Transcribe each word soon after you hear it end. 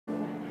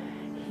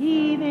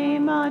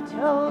Hine ma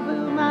tovu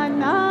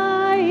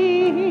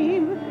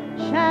manayim,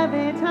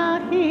 Shevet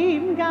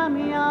achim gam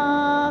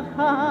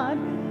yachad.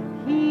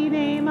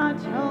 Hine ma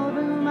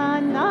tovu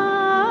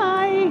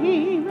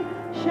manayim,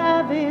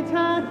 Shevet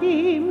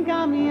achim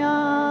gam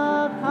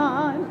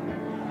yachad.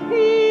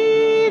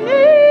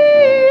 Hine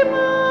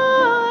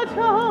ma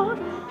tov,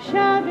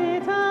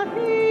 Shevet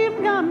achim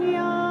gam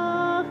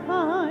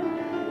yachad.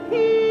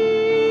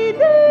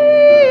 Hine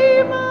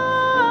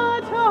ma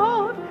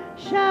tov,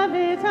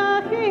 Shevet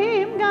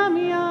achim gam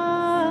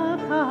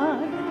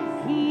yachad.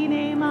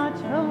 Hine ma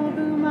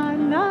tovu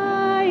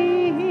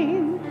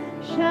manayim,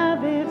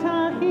 Shevet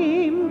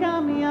achim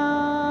gam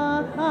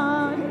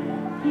yachad.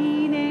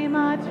 Hine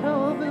ma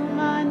tovu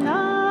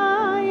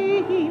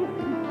manayim,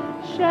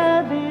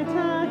 Shevet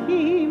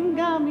achim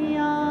gam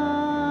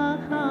yachad.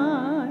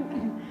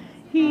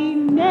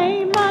 Hine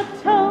ma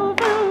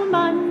tovu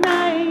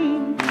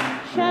manayim,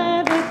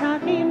 Shevet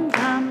achim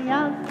gam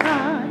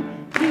yachad.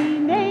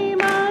 Hine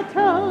ma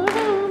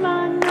tovu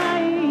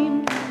manayim,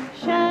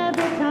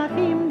 Shevet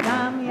achim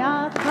gam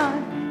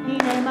yachad.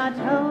 Hine ma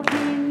tov,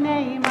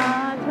 hine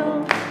ma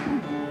tov,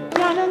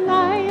 la la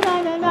la la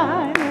la la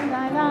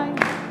la la.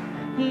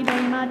 Hine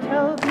ma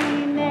tov,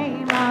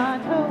 hine ma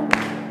tov,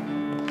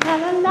 la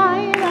la la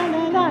la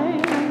la la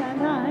la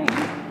la.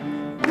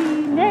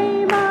 Hine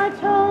ma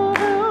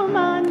tovu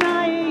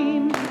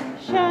manayim,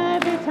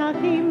 Shevet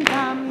achim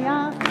gam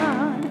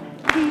yachad.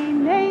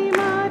 Hine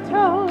ma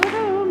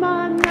tovu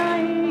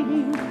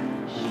manayim,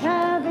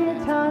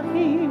 Shevet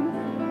achim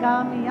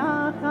gam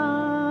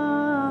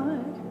yachad.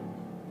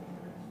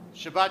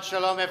 Shabbat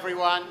Shalom,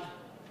 everyone.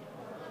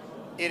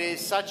 It is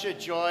such a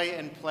joy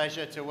and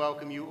pleasure to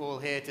welcome you all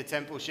here to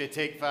Temple Shir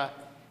Tikva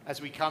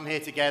as we come here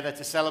together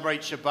to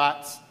celebrate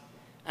Shabbat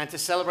and to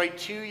celebrate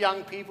two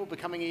young people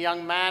becoming a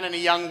young man and a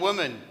young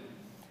woman.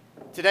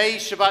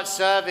 Today's Shabbat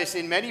service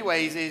in many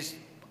ways is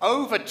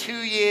over 2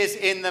 years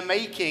in the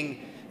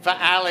making for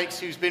Alex,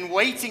 who's been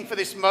waiting for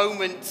this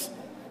moment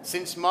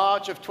since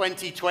March of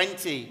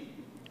 2020.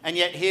 And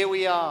yet here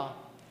we are.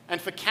 And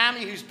for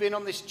Cami, who's been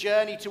on this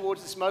journey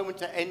towards this moment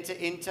to enter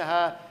into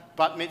her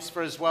bat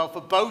mitzvah as well,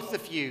 for both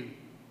of you,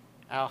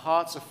 our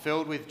hearts are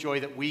filled with joy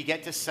that we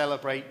get to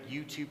celebrate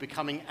you two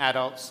becoming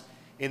adults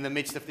in the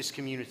midst of this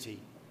community.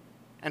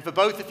 And for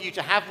both of you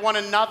to have one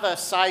another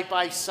side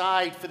by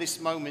side for this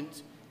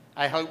moment,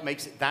 I hope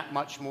makes it that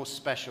much more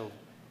special.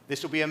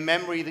 This will be a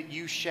memory that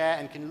you share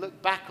and can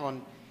look back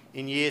on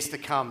in years to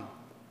come.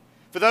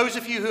 For those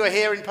of you who are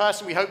here in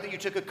person, we hope that you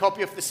took a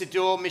copy of the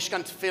Siddur,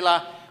 Mishkan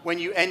Tefillah, when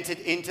you entered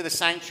into the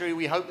sanctuary.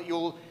 We hope that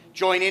you'll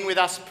join in with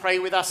us, pray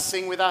with us,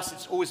 sing with us.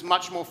 It's always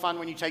much more fun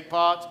when you take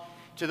part.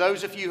 To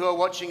those of you who are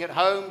watching at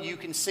home, you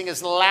can sing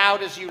as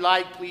loud as you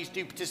like. Please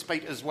do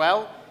participate as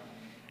well.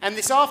 And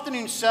this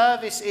afternoon's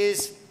service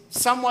is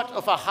somewhat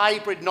of a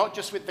hybrid, not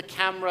just with the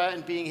camera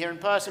and being here in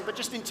person, but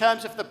just in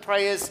terms of the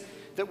prayers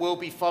that we'll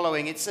be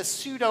following. It's a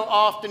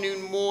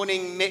pseudo-afternoon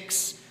morning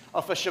mix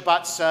of a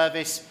Shabbat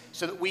service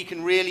so that we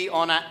can really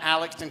honor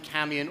Alex and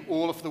Cami and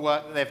all of the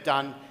work that they've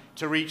done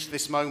to reach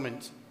this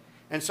moment.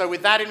 And so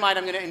with that in mind,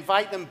 I'm going to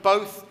invite them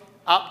both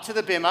up to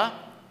the bima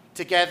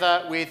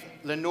together with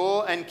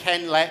Lenore and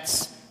Ken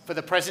Letts for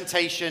the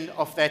presentation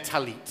of their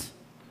talit.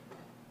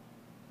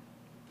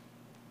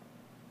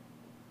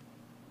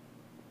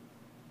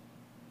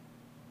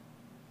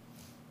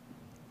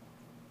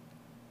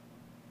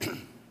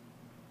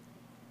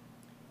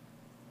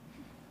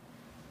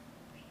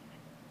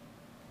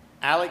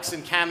 Alex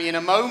and Cami, in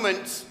a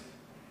moment,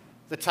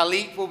 the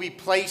talit will be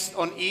placed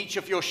on each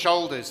of your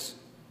shoulders.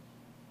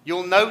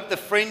 You'll note the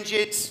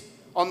fringes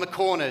on the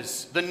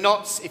corners, the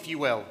knots, if you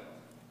will.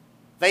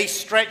 They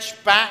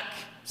stretch back,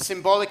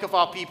 symbolic of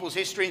our people's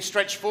history, and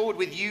stretch forward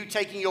with you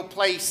taking your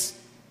place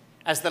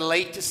as the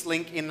latest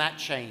link in that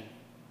chain.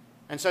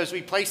 And so as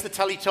we place the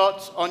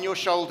talitot on your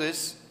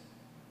shoulders,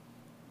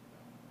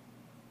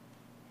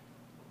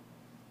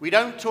 we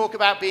don't talk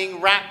about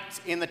being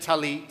wrapped in the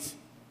talit.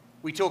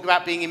 We talk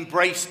about being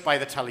embraced by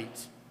the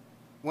talit.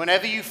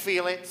 Whenever you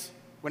feel it,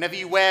 whenever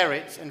you wear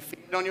it and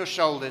feel it on your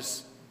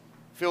shoulders,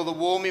 feel the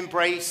warm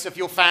embrace of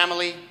your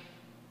family,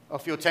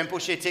 of your Temple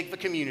Shir Tikva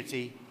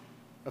community,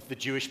 of the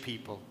Jewish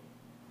people.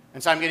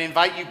 And so I'm going to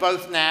invite you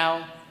both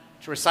now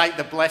to recite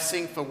the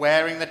blessing for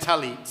wearing the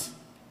talit.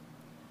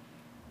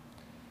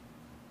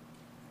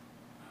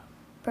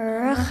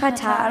 Baruch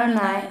atah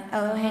Adonai,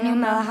 Eloheinu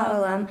melech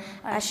haolam,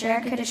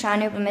 asher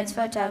kedeshanu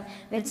b'mitzvotav,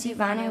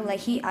 v'tzivanu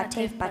lehi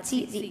atef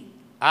batzizi.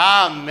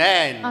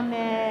 Amen.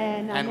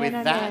 Amen. And with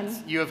Amen, that,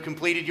 amen. you have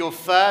completed your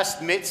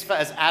first mitzvah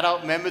as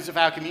adult members of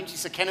our community.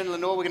 So Ken and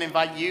Lenore, we're going to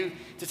invite you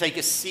to take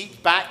a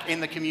seat back in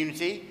the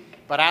community.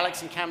 But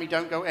Alex and Cami,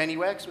 don't go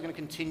anywhere because we're going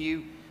to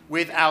continue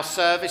with our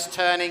service,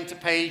 turning to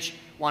page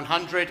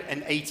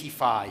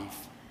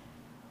 185.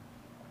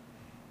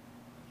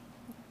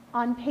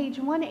 On page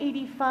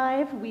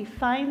 185, we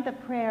find the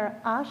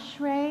prayer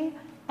Ashrei,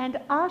 and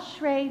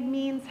Ashrei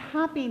means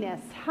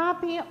happiness.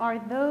 Happy are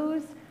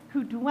those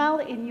who dwell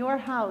in your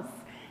house.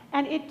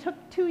 And it took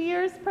 2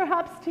 years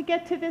perhaps to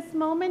get to this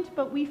moment,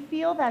 but we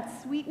feel that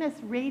sweetness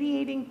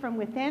radiating from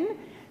within.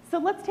 So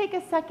let's take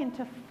a second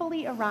to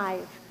fully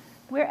arrive.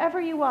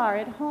 Wherever you are,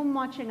 at home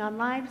watching on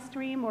live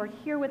stream or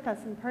here with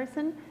us in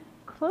person,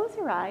 close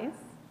your eyes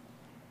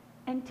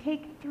and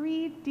take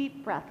 3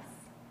 deep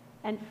breaths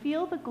and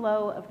feel the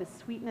glow of the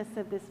sweetness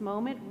of this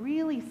moment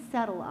really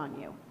settle on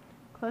you.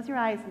 Close your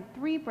eyes and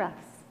 3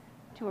 breaths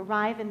to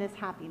arrive in this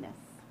happiness.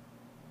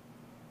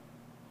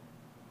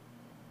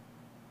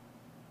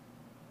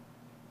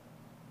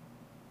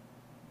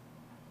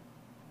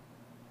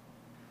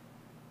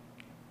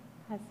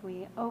 As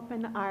we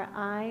open our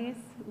eyes,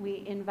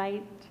 we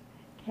invite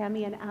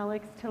Cami and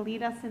Alex to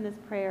lead us in this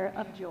prayer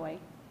of joy.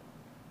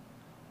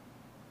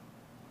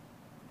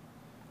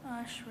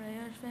 Ashrei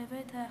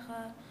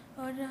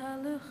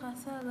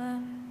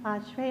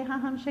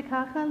ha'am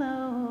shekach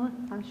lo,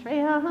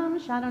 ashrei ha'am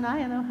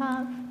shadonai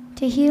Elohav.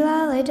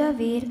 Tehillah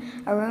leDavid,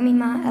 aromi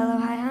ma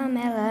Elohai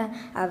ha'melech,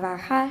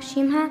 avarcha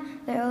shimha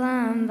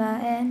le'olam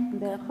va'ed.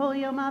 Bechol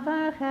yom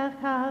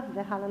avarchecha,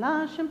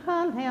 v'halala shemcha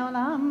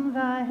le'olam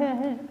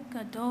va'ed.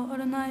 Gadol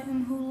Adonai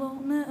umhulo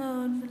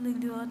me'od,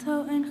 v'ligduato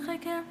en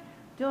cheker.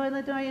 Dor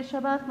ledor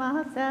yeshabach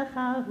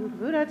ma'asecha,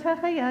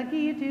 u'gvuratecha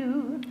yagidu.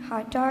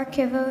 Hadar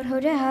kivod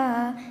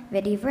hodeha,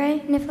 v'divrei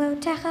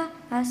niflotecha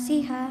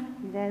asiha.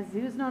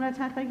 Ve'zuz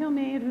noratecha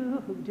yomeru,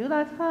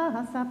 u'gdulatcha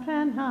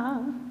hasaprena.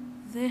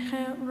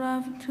 Zecher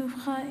rav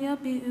tuvcha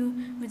yabi'u,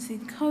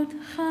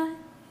 v'tzidkotcha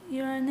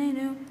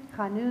yiranenu.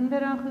 Chanun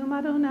v'rachum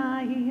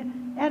Adonai,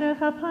 erech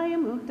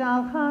apayim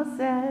ugdal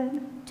chesed.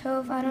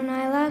 Tov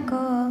Adonai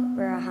lakol,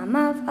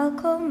 v'rahamav al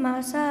kol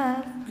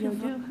ma'asav.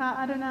 Yoducha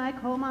Adonai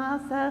kol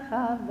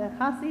ma'asecha,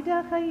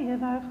 v'chasidecha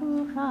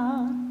yivarchucha.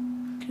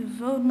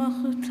 Kivod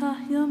malchutah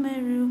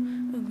yomeru,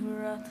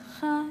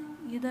 ugvuratcha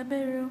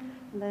yidaberu.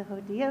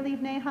 Lehodia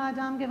livnei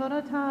ha'adam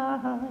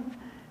gevorotav,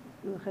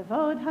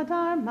 uchevod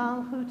hadar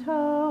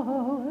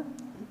malchuto.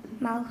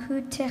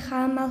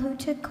 Malchutecha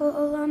malchute kol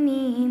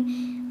olamim,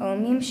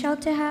 omim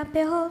shalteha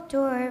behol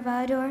dor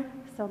vador.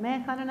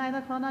 Somech Adonai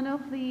l'chol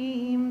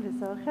hanoflim,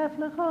 v'sochef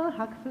l'chol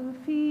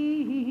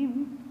hakfufim.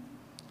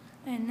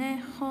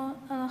 Enecho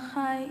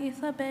alachai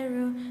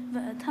yithaberu,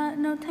 v'ata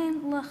noten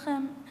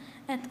lachem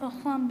et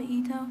ochlam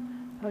be'ito.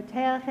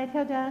 Poteach et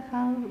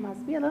yodecha,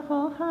 u'masbir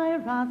l'chol chai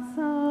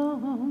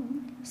ratzon.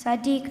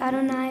 Sadik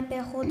Adonai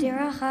bechol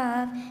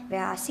dirachav,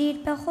 ve'asid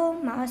bechol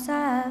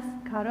ma'asav.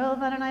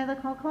 Karov Adonai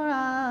l'chol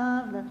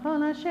korav,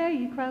 l'chol asher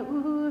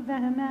yikra'u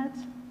v'emet.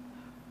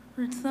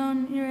 Ritzon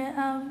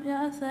yire'av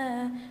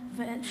ya'aseh,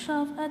 ve'et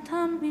shav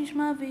atam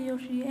yishma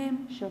v'yoshiem.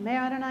 Shomer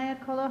Adonai et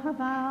kol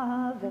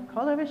ohavav,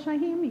 v'kol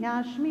rishayim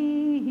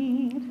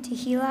yashmid.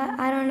 Tehillah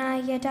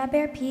Adonai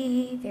yedaber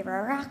pi,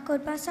 v'varach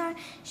kod basar,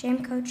 shem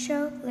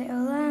kodsho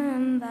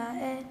le'olam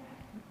va'ed.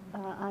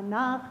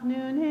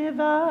 Va'anachnu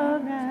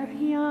nivarech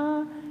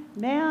ya,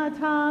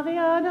 me'ata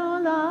v'ad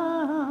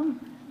olam.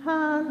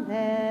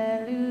 Hallelujah.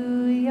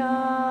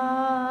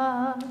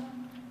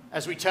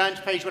 As we turn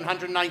to page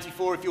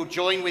 194, if you'll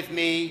join with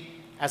me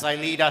as I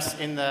lead us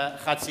in the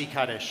Chatzi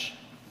Kaddish.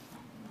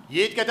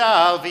 Yid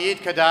Gadal v'yid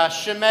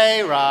Kadash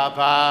Shemei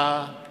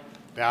Rabbah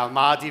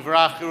Ve'alma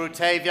divrach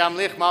urutei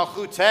v'yamlich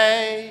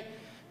malchutei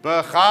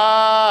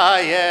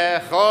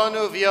B'chayechon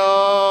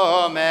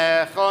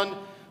uv'yomechon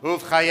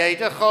uv'chayei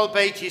dechol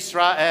Beit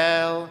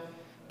Yisrael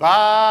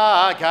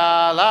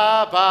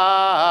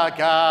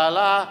Bagala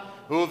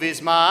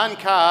uv'izman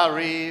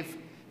kariv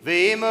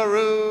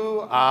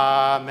V'imaru,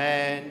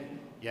 Amen.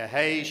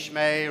 Yehei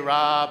Shmei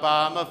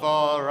Rabbah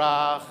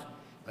Mavorach,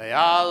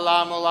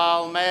 Le'alam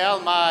ulal me'al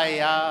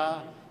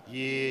maya,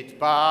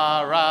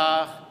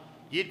 Yitbarach,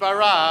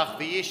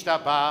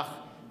 v'yishtabach,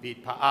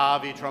 v'yitpa'a,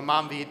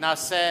 v'yitromam,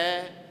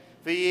 v'yitnaseh,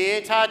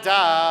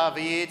 v'yitada,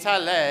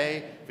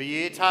 v'yitaleh,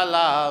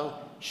 v'yitalal,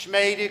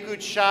 Shmei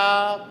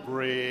dikudsha,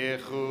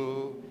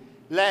 brichu,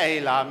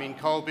 Le'la min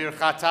kol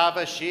birchata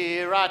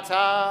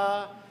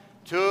v'shirata,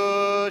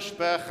 Tush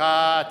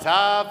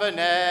bechata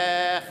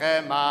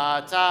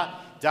v'nechemata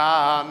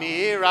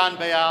damiran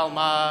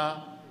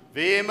be'alma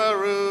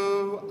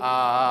v'imaru.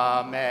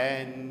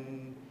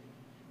 Amen.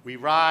 We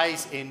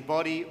rise in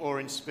body or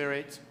in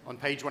spirit on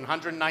page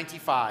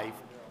 195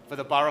 for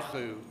the Baruch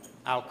Hu,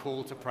 our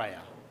call to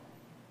prayer.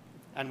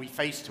 And we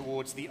face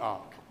towards the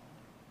ark.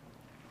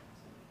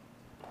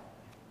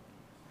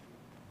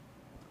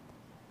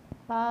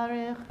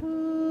 Baruch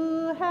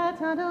Hu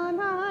et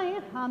Adonai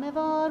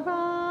HaMevorach.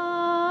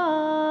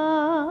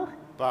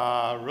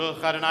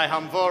 Baruch Adonai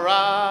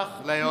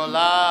HaMvorach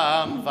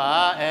le'olam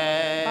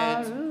va'ed.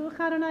 Baruch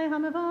Adonai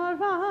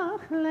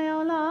HaMevorach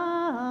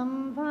le'olam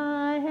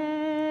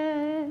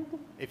va'ed.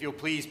 If you'll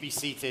please be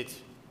seated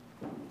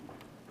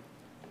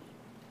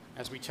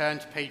as we turn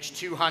to page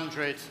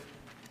 200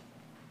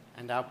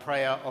 and our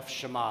prayer of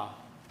Shema.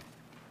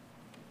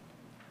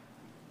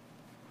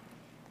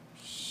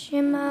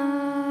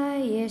 Shema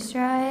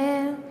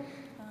Yisrael,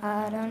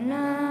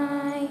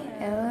 Adonai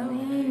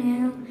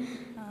Eloheinu,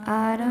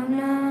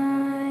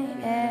 Adonai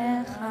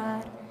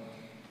Echad.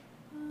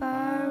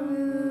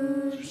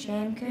 Baruch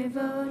Shem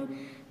Kavod,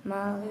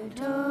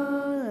 מלכותו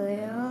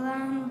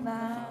לעולם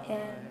ועד.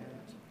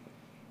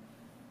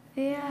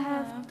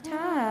 ואהבת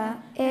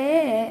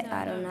את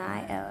אדוני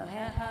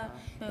אלוהיך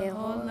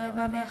בכל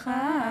לבבך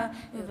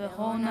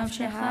ובכל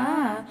נפשך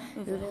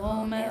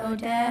ובכל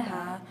מאודיך,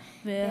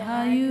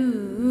 והיו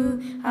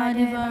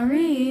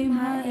הדברים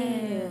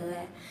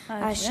האלה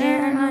אשר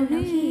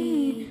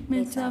אנוכי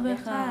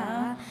מצווך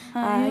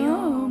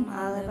היום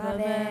על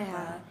לבביך,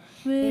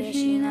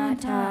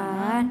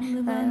 ושנתן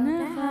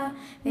לבניך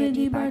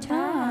ודיברת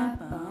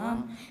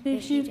בם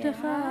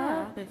בשבתך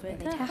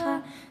בביתך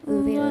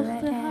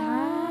ובלכתך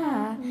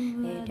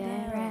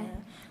בדרך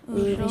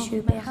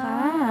ובשובך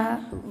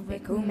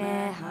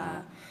ובקומך,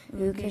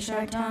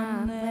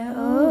 וקשרתם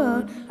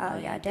מאוד על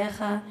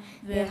ידיך,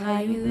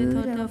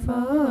 והיו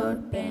לטפות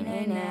בין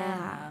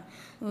עיניך,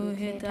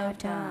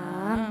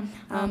 והטבתם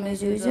על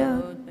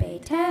מזוזות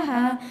ביתך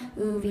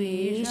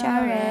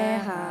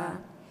ובשעריך.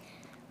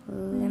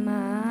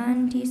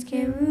 למען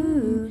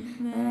תזכרו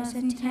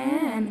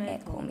ועשיתם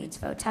את כל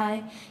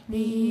מצוותי,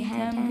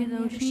 והייתם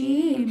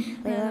קדושים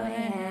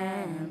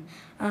לאלוהיהם.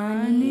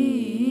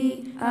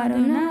 אני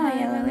אדוני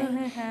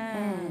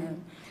אלוהיכם,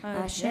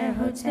 אשר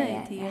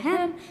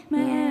הוצאתיהם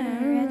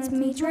מארץ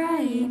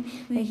מצרים,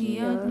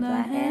 להיות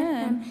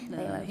להם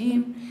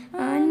לאלוהים.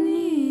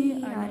 אני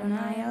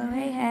אדוני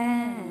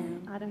אלוהיהם.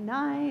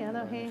 Adonai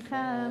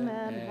Elohechem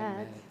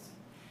Emet.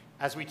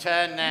 As we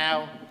turn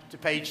now to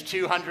page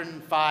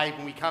 205,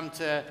 when we come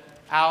to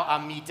our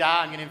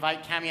Amidah, I'm going to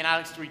invite Cami and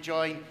Alex to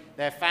rejoin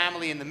their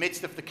family in the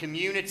midst of the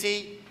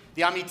community.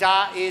 The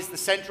Amidah is the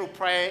central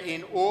prayer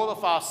in all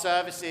of our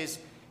services,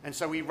 and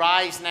so we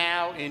rise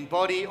now in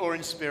body or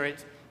in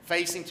spirit,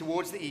 facing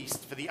towards the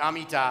east for the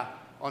Amidah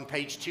on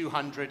page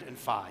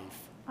 205.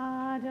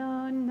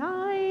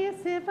 Adonai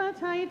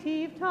sifatai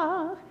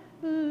tiftach,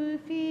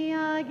 ufi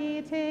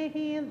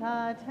agitehi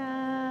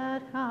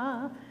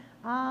latecha.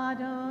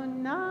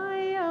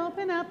 Adonai,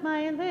 open up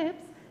my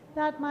lips,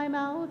 that my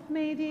mouth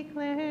may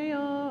declare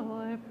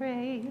your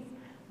praise.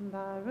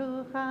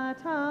 Baruch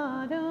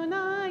atah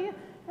Adonai,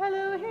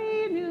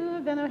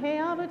 Eloheinu, Elohei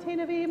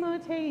Avotenu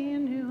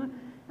v'Imotenu,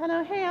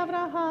 Elohei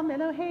Avraham,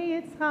 Elohei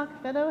Yitzchak,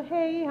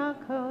 Elohei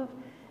Yaakov,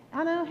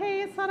 Elohei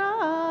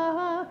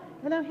Sarah,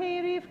 Elohei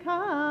Rivka,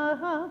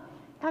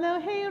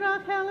 Elohei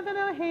Rachel,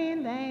 Elohei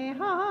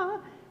Leah,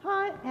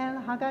 El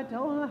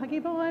Hagadol,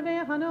 Hagibor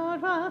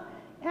ve'Hanora,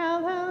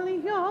 El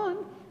Elyon,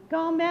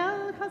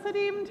 Gomel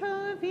Chasadim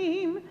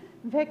Tovim,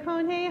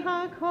 Vekonei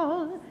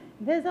HaKol,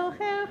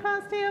 Vezocher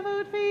Chasdei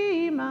Avot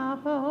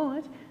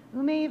v'Imachot,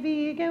 Umevi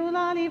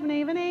Geula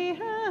Livnei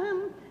V'neihem,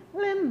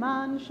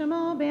 Liman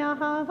Shemo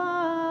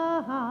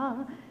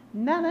Be'ahava,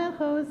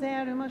 Melech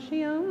Ozer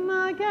U'Moshiach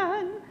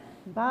Magen,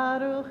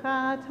 Baruch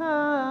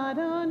atah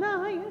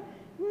Adonai,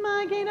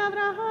 Magen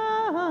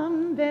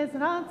Avraham,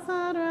 Bezrat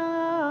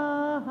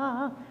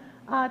Sarah,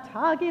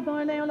 Atah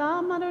Gibor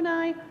Le'olam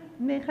Adonai,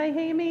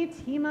 Mechayei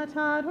Metim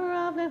Atah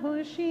Rav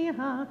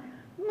Lehoshia,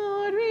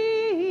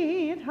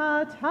 Morid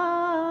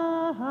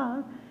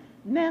Hatah,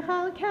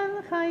 Mechalkel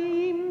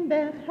Chaim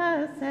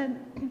Bechesed,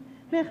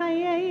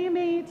 Mechayei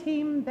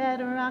Metim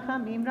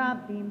Berachamim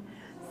Rabim,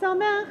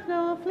 Samech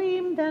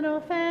Noflim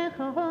Derofech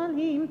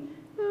Olim,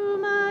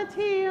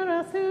 Umatir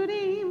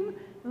Asurim,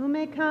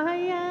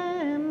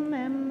 Umekayem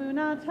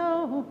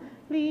Emunato,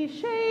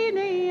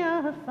 Lishenei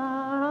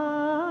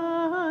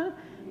Afar,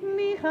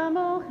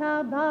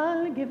 Michamocha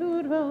Bal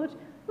Gevurot,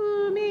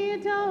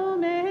 Umido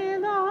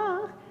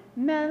Melach,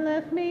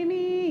 Melech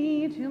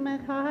Meimit,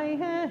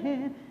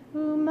 Umechayeh,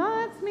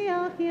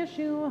 Umatzmiach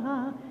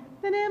Yeshua,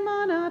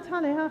 Benemanat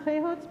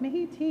Alehachehot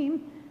Meitim,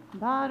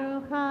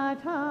 Baruch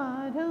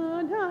atah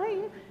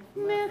Adonai,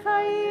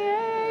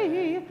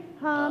 Mechayei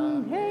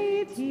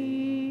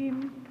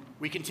HaMeitim.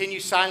 We continue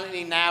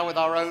silently now with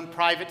our own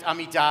private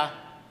Amidah,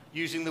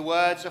 using the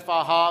words of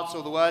our hearts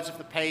or the words of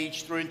the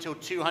page through until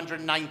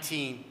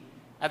 219.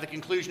 At the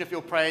conclusion of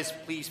your prayers,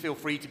 please feel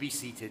free to be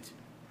seated.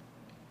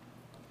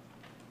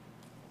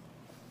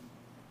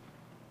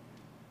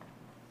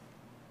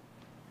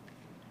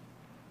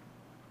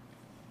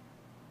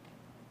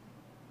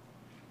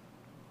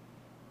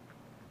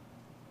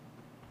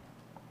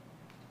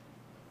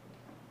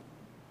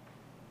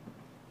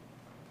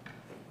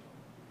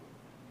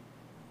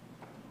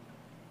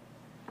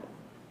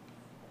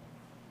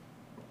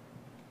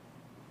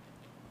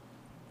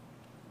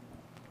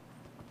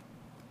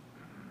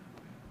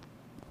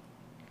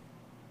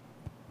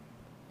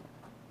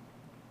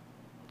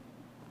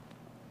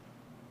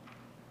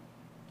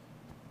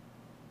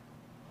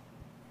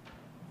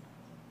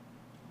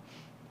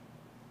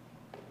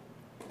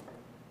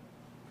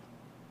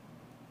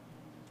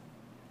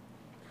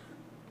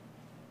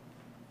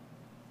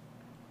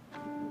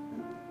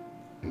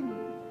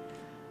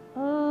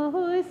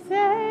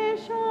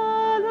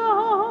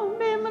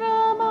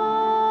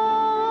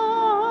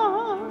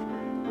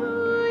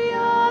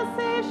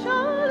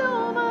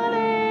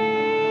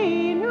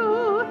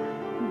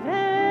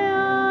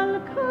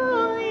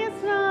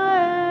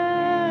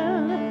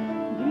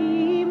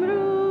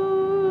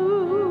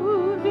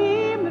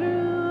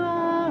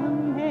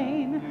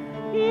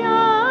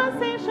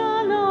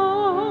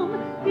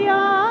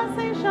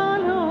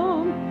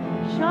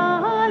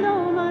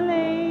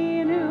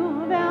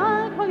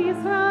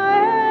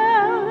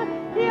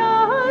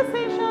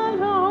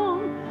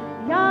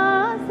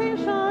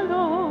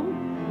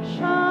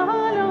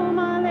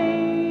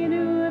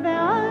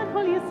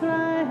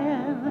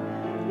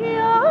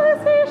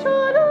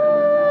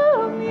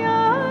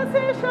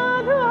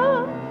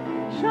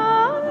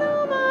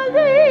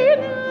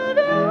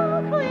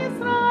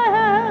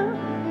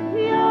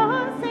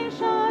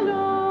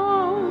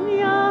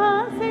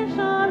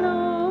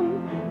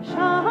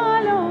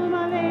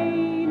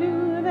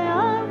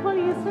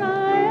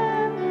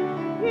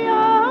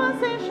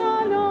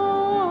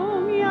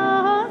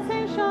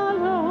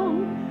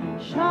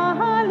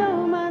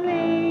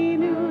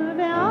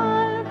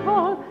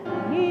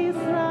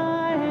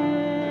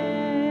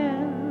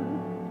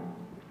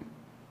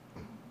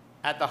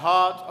 At the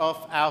heart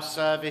of our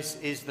service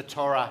is the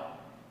Torah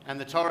and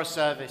the Torah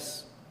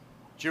service.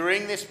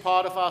 During this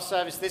part of our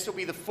service, this will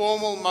be the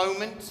formal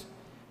moment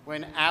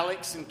when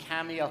Alex and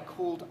Cami are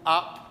called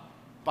up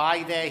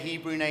by their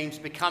Hebrew names,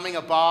 becoming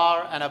a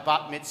bar and a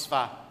bat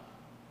mitzvah.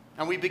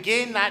 And we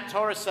begin that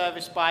Torah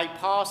service by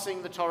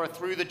passing the Torah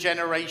through the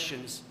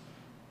generations.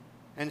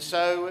 And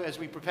so, as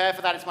we prepare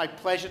for that, it's my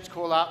pleasure to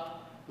call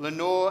up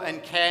Lenore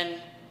and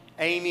Ken,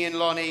 Amy and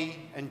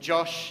Lonnie, and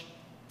Josh,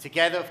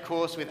 together, of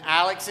course, with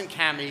Alex and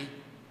Cami.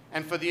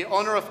 And for the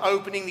honor of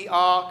opening the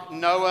ark,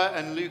 Noah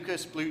and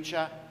Lucas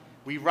Blucher,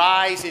 we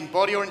rise in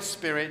body or in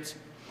spirit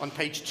on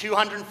page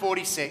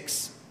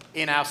 246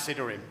 in our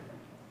Siddurim.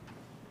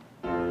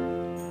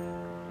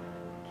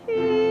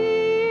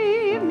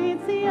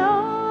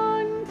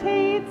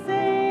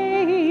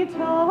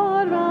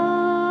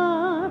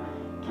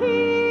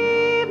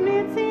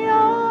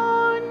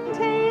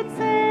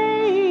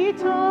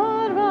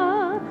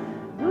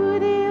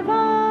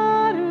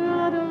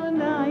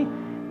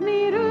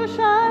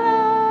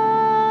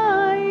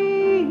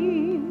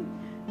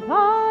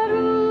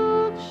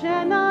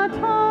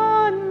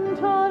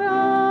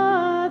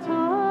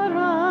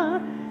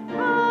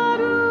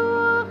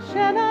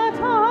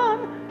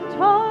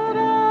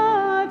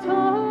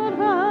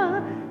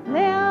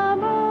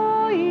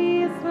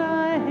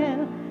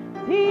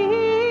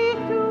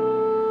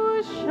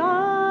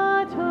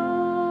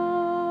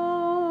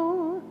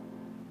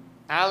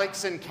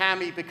 Alex and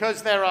Cami,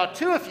 because there are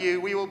two of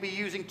you, we will be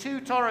using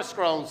two Torah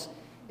scrolls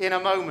in a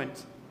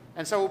moment.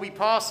 And so we'll be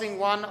passing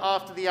one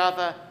after the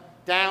other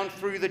down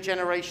through the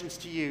generations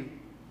to you.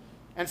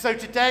 And so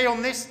today,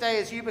 on this day,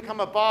 as you become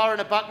a bar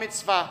and a bat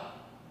mitzvah,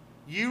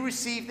 you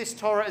receive this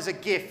Torah as a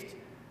gift,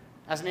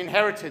 as an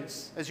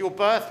inheritance, as your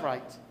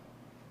birthright,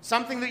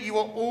 something that you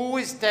are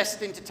always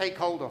destined to take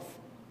hold of.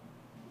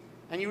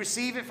 And you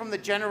receive it from the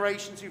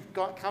generations who've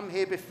come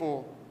here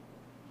before,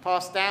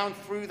 passed down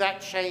through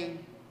that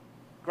chain,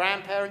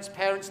 grandparents,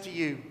 parents to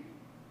you.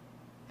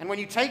 And when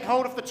you take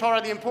hold of the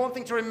Torah, the important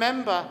thing to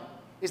remember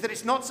is that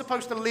it's not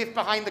supposed to live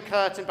behind the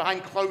curtain,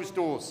 behind closed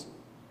doors.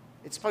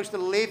 It's supposed to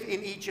live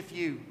in each of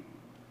you,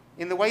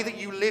 in the way that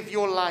you live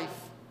your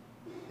life,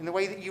 in the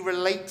way that you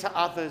relate to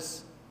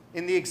others,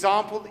 in the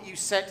example that you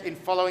set in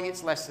following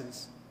its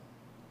lessons.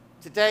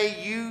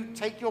 Today, you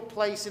take your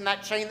place in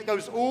that chain that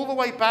goes all the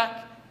way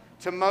back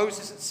to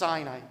Moses at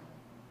Sinai.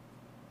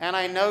 And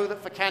I know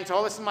that for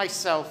Cantolis and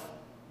myself,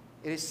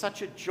 it is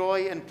such a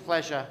joy and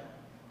pleasure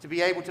to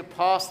be able to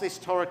pass this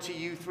Torah to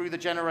you through the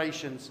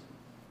generations.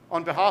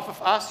 On behalf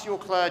of us, your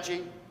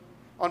clergy,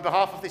 on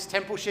behalf of this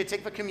Temple Shir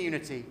Tikva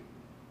community,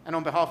 and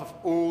on behalf of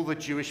all the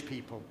Jewish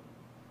people.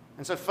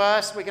 And so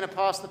first, we're going to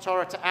pass the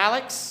Torah to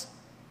Alex,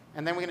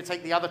 and then we're going to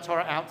take the other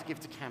Torah out to give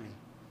to Cami. I'm going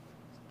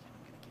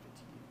to give it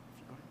to you. If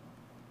you got it,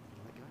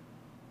 you let go.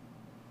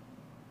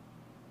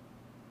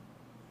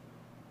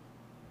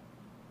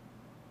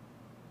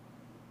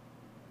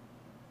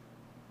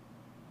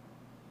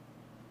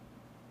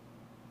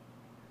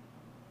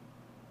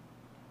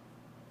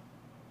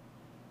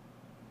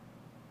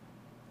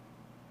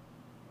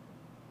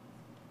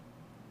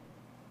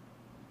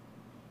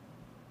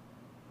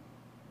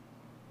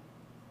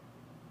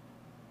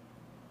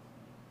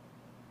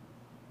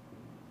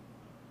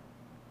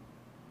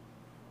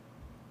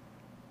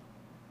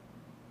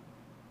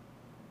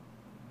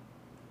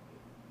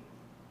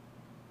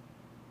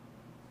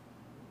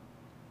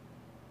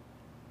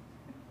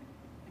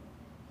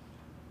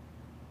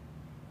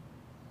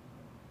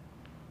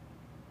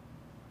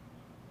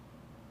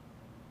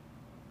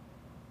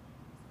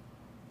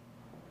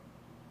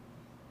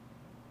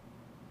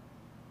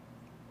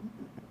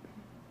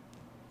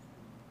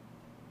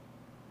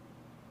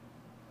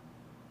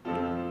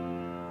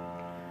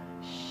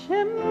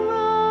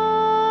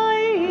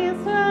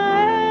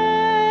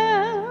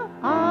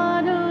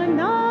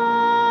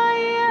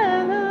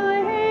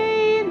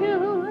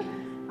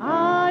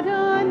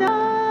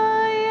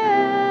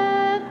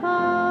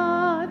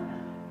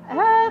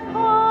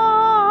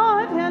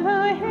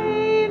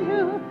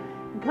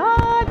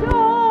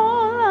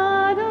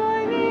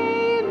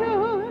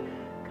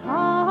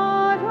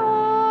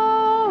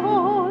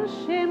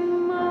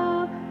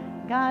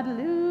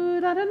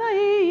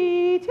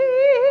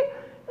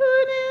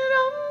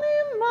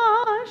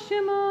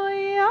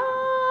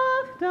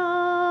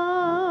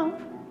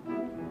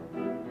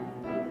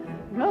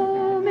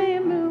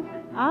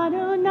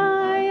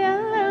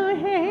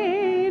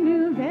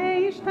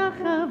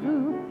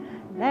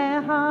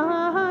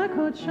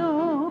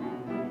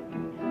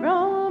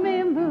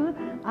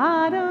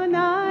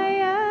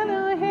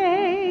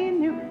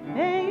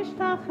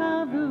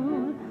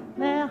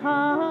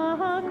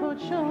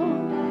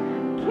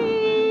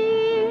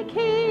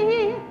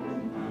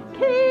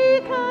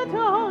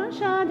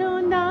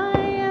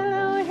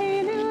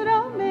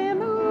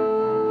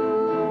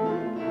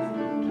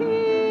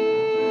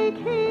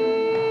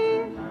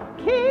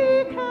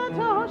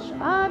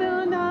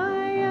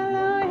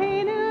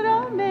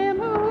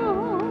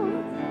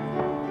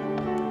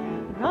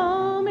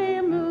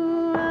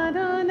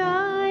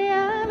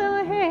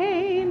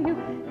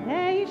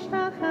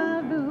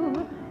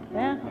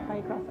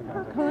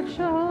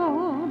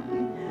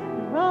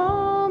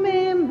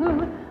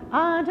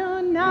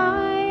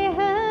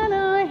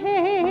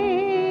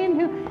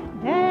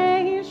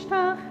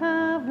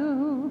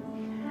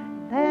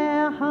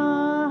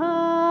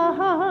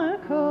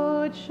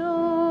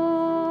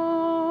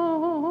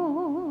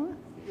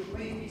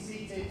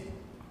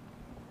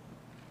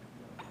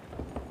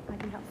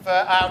 for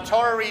our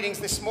Torah readings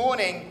this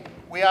morning,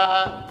 we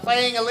are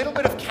playing a little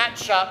bit of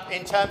catch-up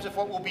in terms of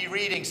what we'll be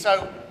reading.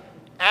 So,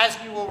 as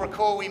you will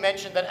recall, we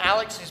mentioned that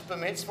Alex's Bar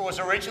Mitzvah was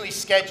originally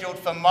scheduled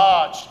for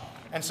March.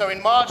 And so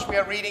in March, we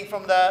are reading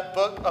from the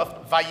book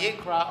of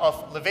Vayikra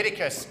of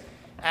Leviticus.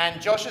 And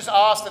Josh has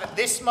asked that at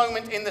this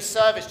moment in the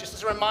service, just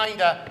as a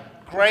reminder,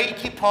 grey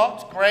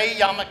kippot, grey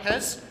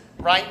yarmulkes,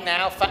 right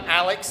now for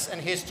Alex and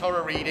his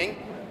Torah reading.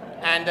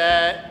 And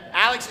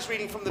Alex is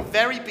reading from the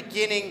very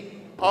beginning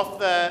of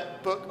the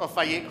book of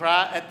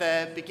Vayikra, at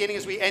the beginning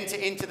as we enter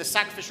into the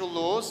sacrificial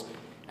laws.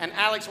 And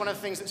Alex, one of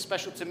the things that's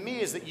special to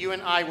me is that you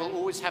and I will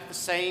always have the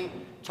same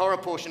Torah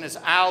portion as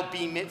our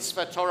Bar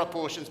Mitzvah Torah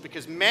portions,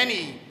 because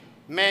many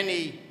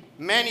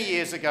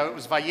years ago it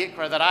was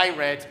Vayikra that I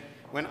read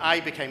when I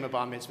became a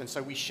Bar Mitzvah. And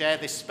so we share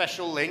this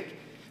special link.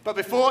 But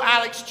before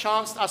Alex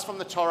chants us from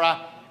the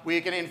Torah,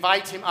 we're going to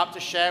invite him up to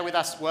share with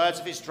us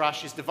words of his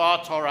drush, his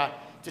Devar Torah,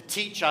 to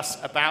teach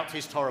us about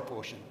his Torah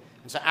portion.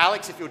 And so,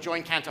 Alex, if you'll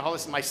join Cantor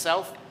Hollis and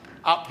myself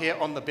up here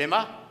on the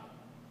bimah.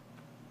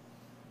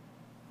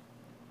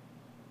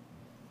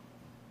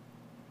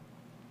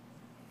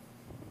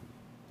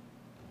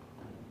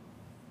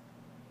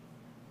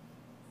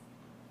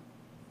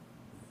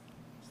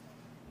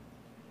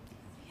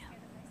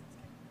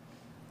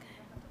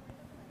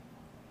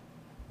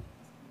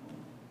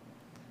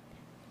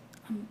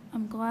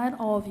 I'm glad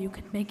all of you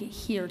could make it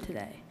here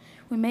today.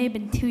 We may have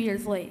been 2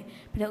 years late,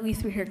 but at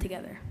least we're here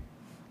together.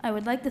 I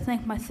would like to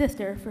thank my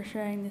sister for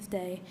sharing this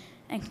day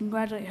and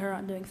congratulate her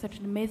on doing such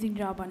an amazing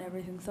job on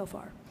everything so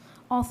far.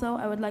 Also,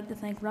 I would like to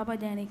thank Rabbi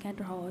Danny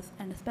Cantor Hollis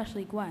and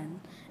especially Gwen,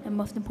 and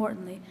most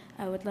importantly,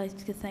 I would like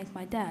to thank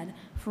my dad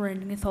for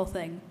ending this whole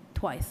thing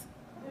twice.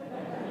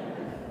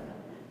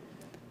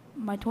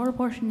 My Torah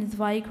portion is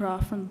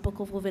Vayikra from the book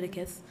of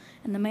Leviticus,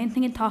 and the main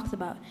thing it talks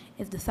about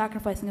is the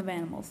sacrificing of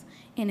animals.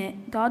 In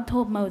it, God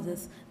told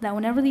Moses that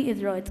whenever the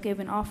Israelites gave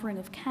an offering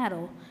of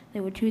cattle, they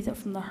would choose it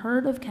from the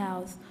herd of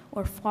cows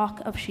or flock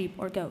of sheep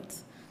or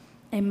goats.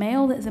 A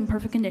male that is in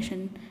perfect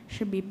condition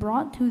should be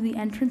brought to the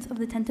entrance of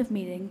the tent of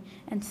meeting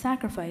and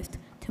sacrificed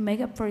to make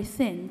up for a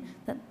sin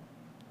that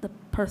the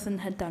person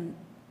had done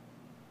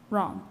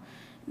wrong.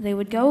 They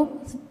would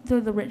go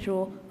through the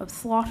ritual of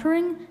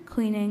slaughtering,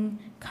 cleaning,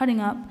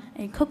 cutting up,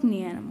 and cooking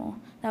the animal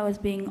that was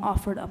being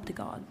offered up to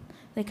God.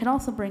 They could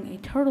also bring a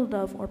turtle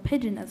dove or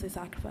pigeon as a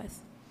sacrifice.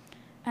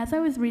 As I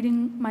was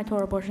reading my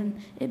Torah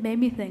portion, it made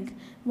me think,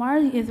 why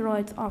are the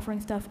Israelites offering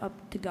stuff up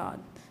to God?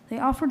 They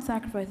offered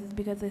sacrifices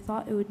because they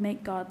thought it would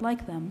make God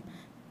like them.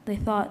 They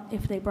thought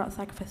if they brought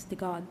sacrifices to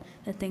God,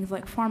 that things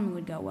like farming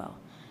would go well,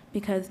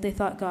 because they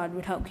thought God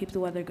would help keep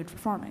the weather good for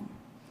farming.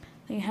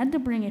 They had to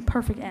bring a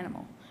perfect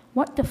animal.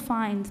 What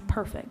defines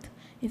perfect?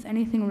 Is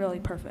anything really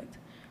perfect?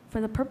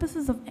 For the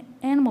purposes of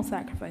animal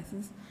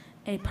sacrifices,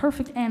 a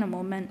perfect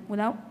animal meant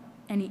without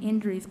any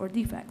injuries or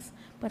defects.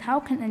 But how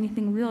can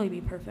anything really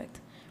be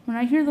perfect? When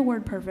I hear the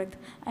word perfect,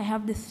 I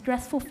have this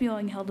stressful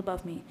feeling held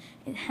above me.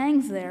 It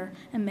hangs there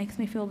and makes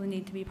me feel the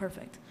need to be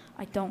perfect.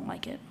 I don't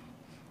like it.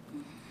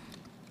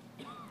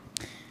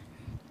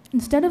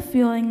 Instead of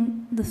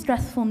feeling the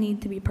stressful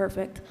need to be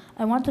perfect,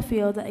 I want to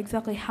feel that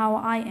exactly how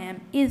I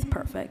am is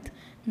perfect.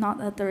 Not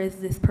that there is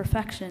this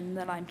perfection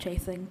that I'm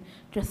chasing,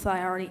 just that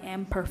I already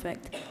am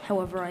perfect,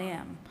 however I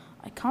am.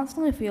 I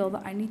constantly feel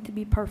that I need to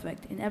be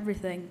perfect in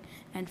everything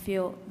and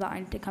feel that I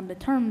need to come to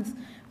terms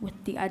with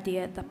the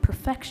idea that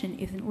perfection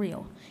isn't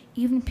real.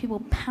 Even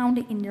people pound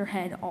it in your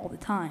head all the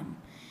time.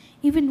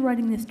 Even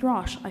writing this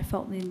drosh, I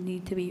felt the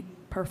need to be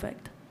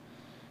perfect.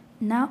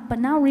 But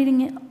now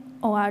reading it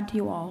aloud to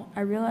you all,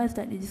 I realize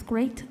that it is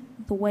great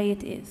the way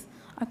it is.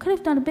 I could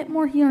have done a bit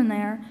more here and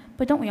there,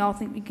 but don't we all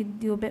think we could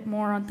do a bit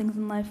more on things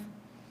in life?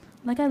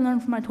 Like I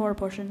learned from my Torah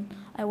portion,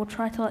 I will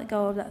try to let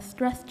go of that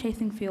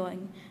stress-chasing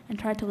feeling and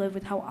try to live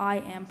with how I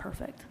am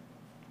perfect.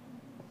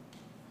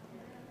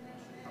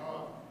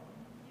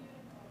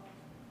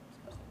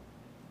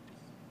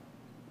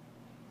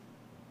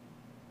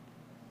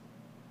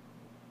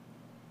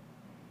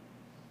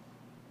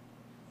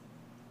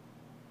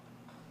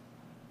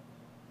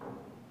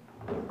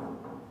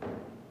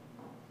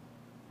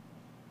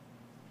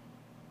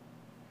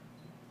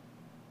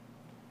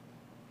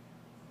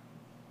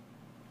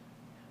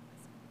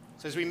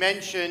 So as we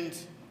mentioned,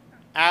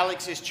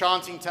 Alex is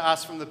chanting to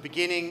us from the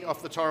beginning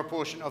of the Torah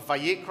portion of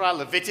Vayikra,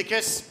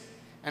 Leviticus.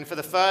 And for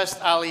the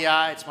first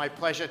Aliyah, it's my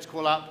pleasure to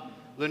call up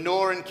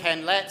Lenore and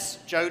Ken Letts,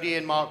 Jody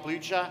and Mark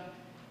Blucher,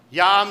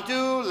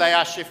 Ya'amdu,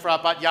 Leah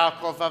Shifra bat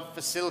Yaakov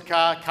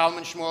Vasilka,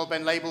 Kalman Shmuel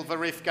ben Label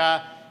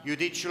Varivka,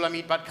 Yudit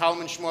Shulamit bat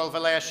Kalman Shmuel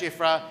Leah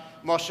Shifra,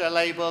 Moshe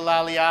Label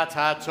Aliyat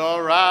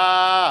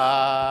HaTorah.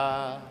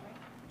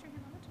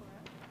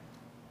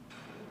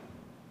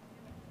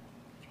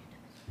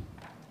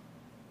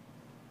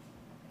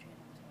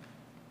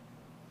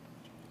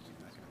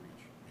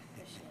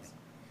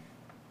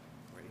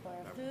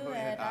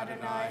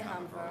 Adonai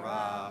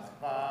Hamvarach.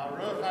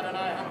 Baruch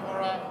Adonai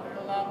Hamvarach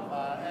Le'olam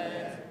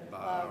Va'ed.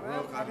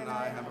 Baruch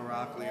Adonai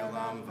Hamvarach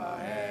Le'olam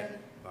Va'ed.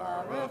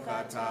 Baruch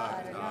Atah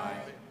Adonai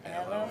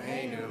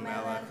Eloheinu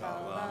Melech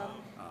Haolam.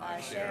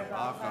 Asher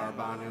bachar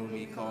banu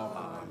mikol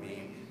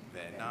ha'amim,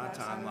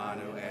 ve'natan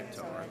lanu et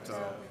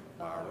Torato,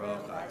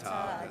 Baruch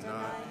atah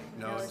Adonai,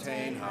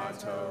 noten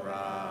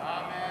ha'Torah.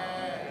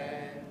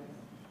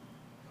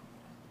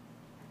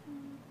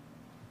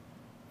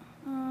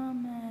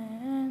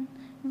 Amen.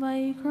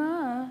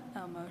 Vayikra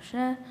el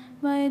Moshe,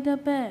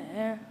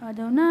 Vayidaber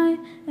Adonai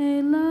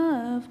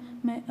Elav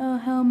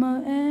me'ohel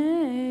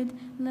moed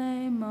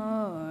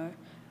lemor.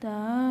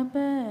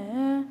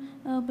 Daber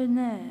el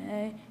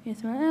bnei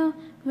Yisrael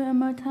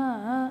ve'amarta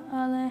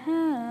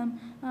alehem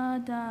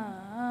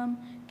Adam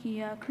ki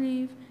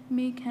yakriv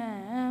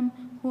mikem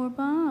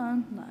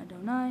korban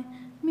la'Adonai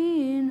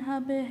min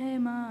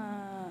habehema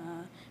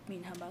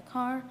min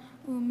habakar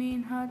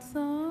umin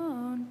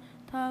hatzon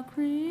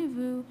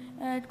takrivu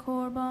et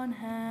korban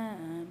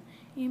ham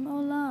im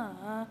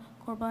ola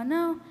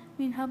korbanel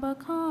min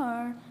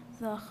habakar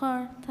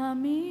zachar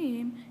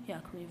tamim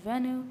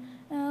yakrivenu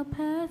el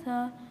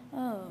peta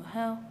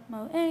ohel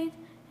moed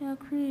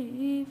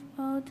yakriv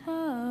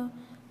oto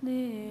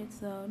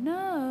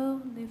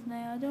litzono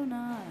lifnei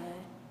Adonai.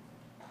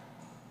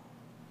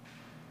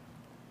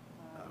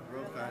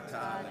 Baruch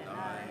atah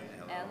Adonai,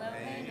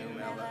 Eloheinu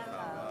melech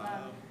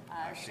haolam,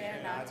 asher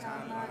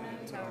natan lanu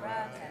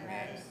Torah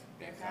temet,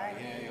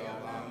 b'chayei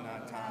olam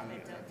natan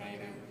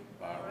mitokenu,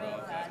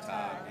 Baruch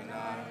atah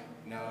Adonai,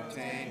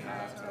 noten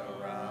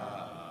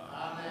ha'Torah.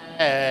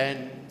 And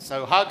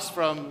so hugs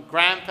from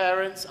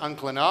grandparents,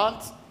 uncle and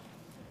aunt.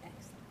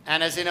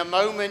 And as in a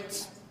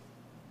moment,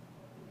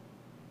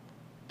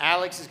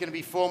 Alex is going to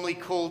be formally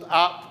called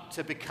up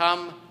to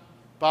become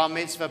bar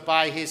mitzvah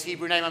by his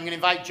Hebrew name. I'm going to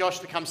invite Josh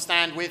to come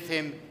stand with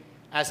him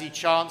as he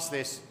chants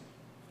this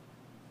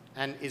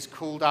and is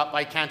called up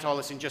by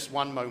Cantolis in just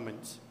one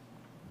moment.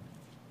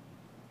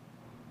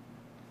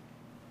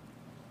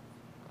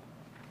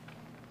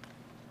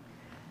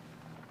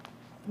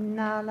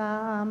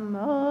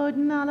 Nalamod,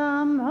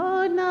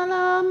 nalamod,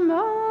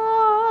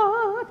 nalamod,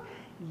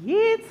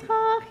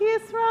 Yitzchak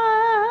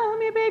Yisrael,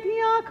 mi beit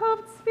Yaakov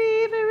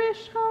tzvi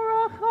v'rish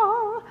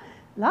haracha,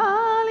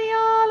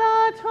 l'aliyah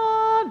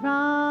laTorah.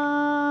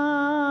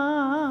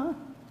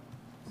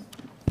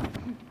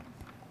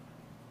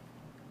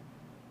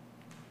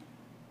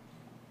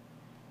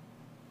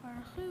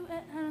 Baruchu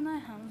et Adonai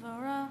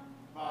hamvorah.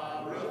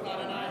 Baruch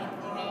Adonai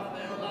hamvorach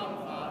le'olam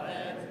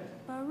va'ed.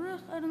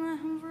 Baruch Adonai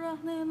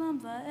hamvorach le'olam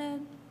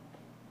va'ed.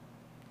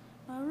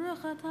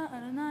 Baruch atah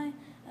Adonai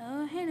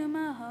Eloheinu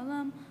melech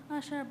haolam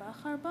asher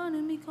bachar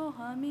banu mikol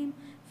ha'amim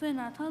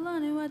v'natan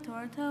lanu et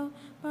Torato.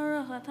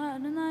 Baruch atah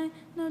Adonai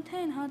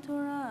noten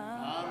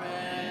ha'Torah.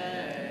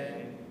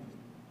 Amen.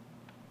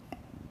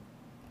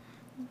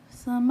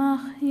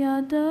 Samach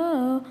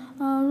yado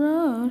al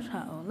rosh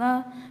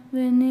ha'olah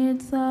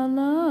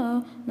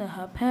v'nitzalo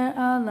lehaper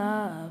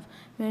alav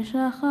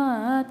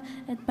v'shachat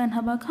et ben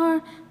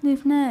habakar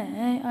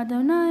lifnei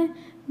Adonai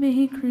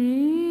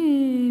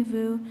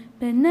v'hikrivu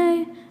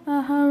b'nei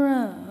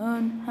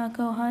Aharon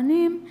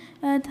hakohanim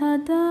et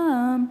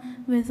hadam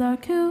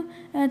v'zarku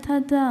et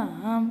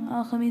hadam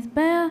al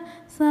chamizbeah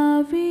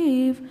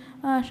saviv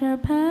asher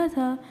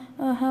peta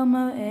ohel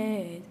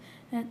moed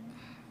et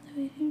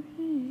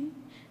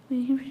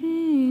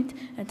v'hivrit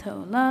et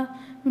ha'olah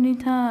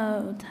v'nita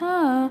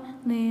ota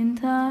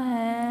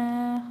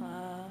lintahecha.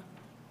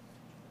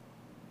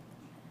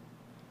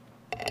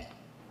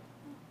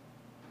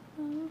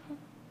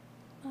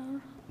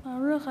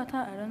 Baruch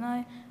atah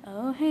Adonai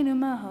Eloheinu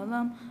melech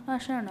haolam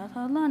asher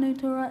natan lanu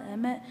Torah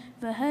emet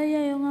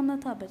v'heyei olam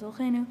nata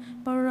b'tochenu.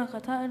 Baruch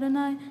atah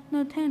Adonai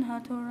noten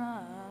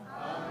ha'Torah.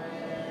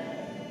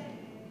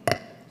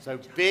 So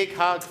big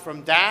hug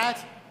from Dad.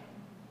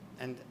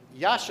 And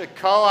Yasha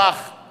Koach,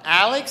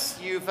 Alex,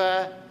 you've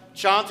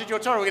chanted your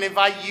Torah. We're going to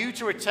invite you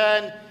to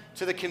return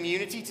to the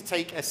community to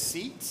take a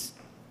seat.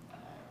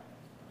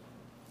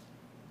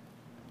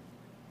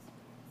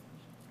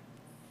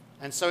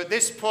 And so at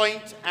this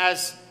point,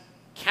 as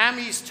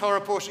Cammie's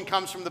Torah portion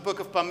comes from the book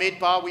of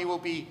Bamidbar, we will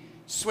be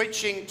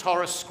switching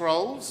Torah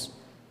scrolls,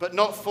 but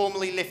not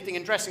formally lifting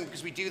and dressing,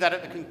 because we do that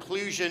at the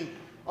conclusion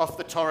of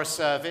the Torah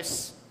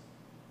service.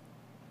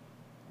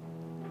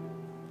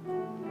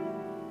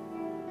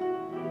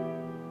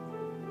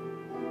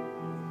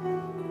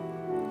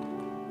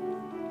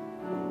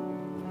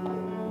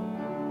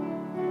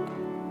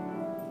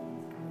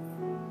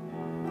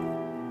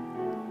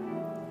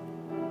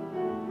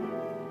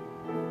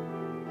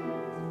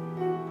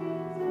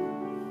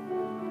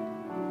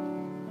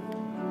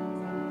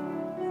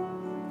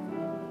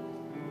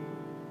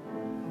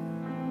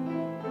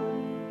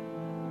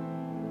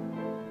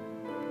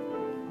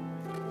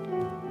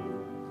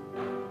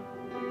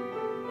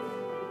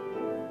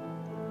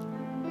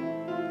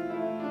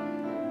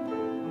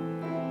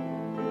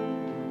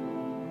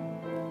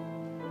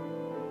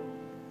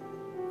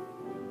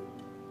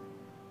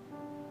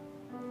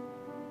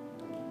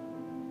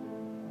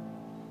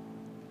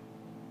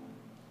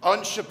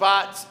 On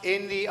Shabbat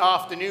in the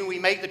afternoon, we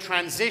make the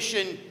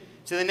transition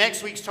to the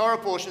next week's Torah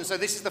portion. So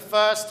this is the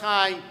first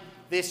time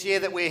this year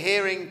that we're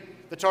hearing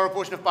the Torah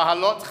portion of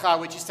Bahalotcha,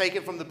 which is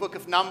taken from the book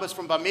of Numbers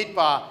from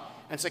Bamidbar.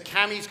 And so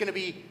Cammie's going to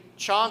be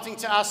chanting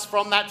to us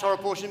from that Torah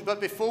portion. But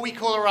before we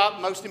call her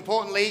up, most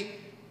importantly,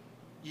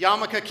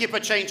 yarmulke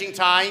kippah changing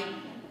time,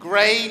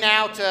 gray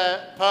now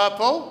to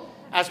purple,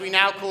 as we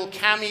now call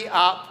Cammie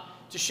up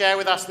to share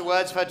with us the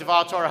words of her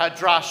Devar Torah, her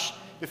drush,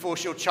 before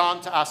she'll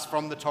chant to us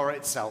from the Torah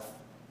itself.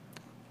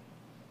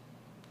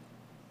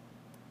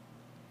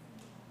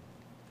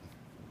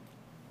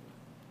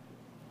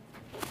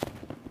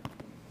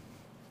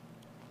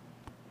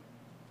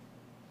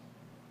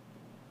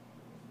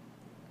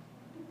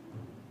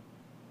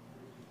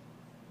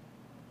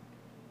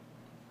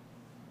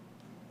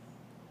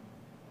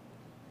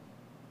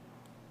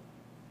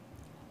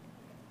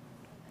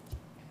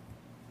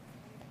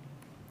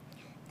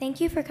 Thank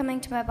you for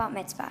coming to my bat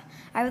mitzvah.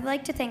 I would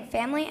like to thank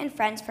family and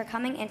friends for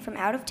coming in from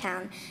out of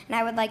town, and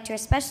I would like to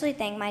especially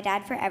thank my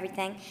dad for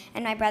everything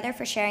and my brother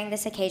for sharing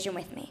this occasion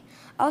with me.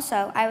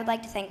 Also, I would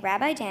like to thank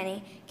Rabbi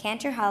Danny,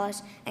 Cantor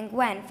Hollis, and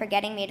Gwen for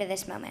getting me to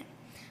this moment.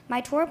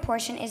 My Torah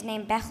portion is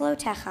named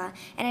Bechlotecha,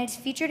 and it is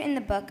featured in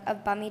the book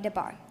of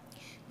Bamidbar.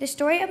 The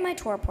story of my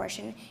Torah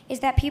portion is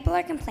that people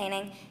are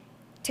complaining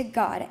to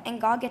God,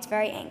 and God gets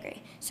very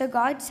angry. So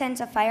God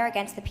sends a fire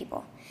against the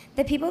people.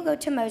 The people go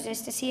to Moses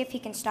to see if he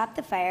can stop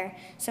the fire,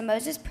 so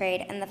Moses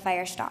prayed, and the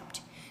fire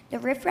stopped. The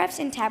riffraffs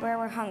in Tabor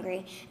were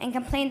hungry and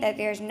complained that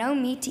there is no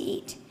meat to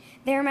eat.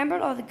 They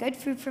remembered all the good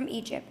food from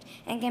Egypt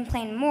and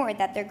complained more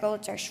that their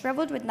goats are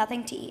shriveled with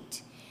nothing to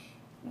eat.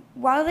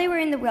 While they were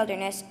in the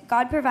wilderness,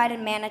 God provided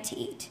manna to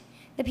eat.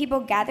 The people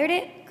gathered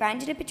it,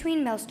 grinded it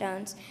between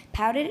millstones,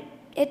 powdered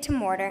it to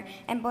mortar,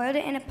 and boiled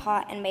it in a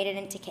pot and made it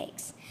into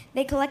cakes.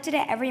 They collected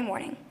it every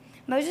morning.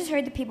 Moses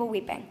heard the people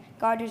weeping.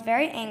 God was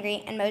very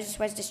angry, and Moses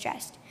was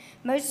distressed.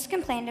 Moses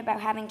complained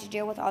about having to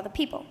deal with all the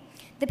people.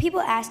 The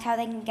people asked how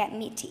they can get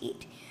meat to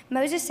eat.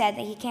 Moses said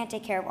that he can't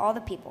take care of all the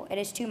people. It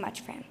is too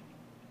much for him.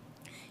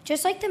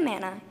 Just like the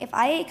manna, if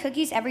I ate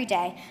cookies every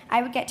day,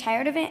 I would get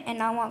tired of it and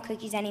not want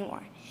cookies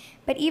anymore.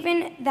 But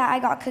even that I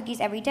got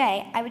cookies every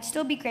day, I would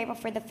still be grateful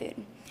for the food.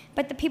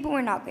 But the people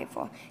were not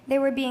grateful. They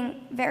were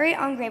being very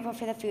ungrateful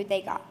for the food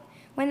they got.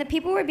 When the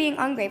people were being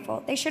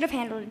ungrateful, they should have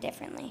handled it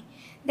differently.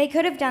 They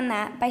could have done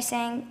that by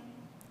saying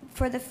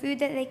for the food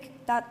that they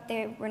thought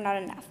they were not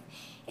enough.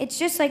 It's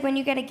just like when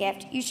you get a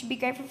gift, you should be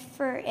grateful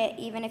for it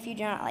even if you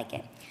do not like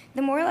it.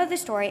 The moral of the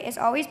story is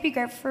always be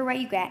grateful for what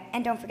you get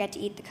and don't forget to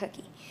eat the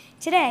cookie.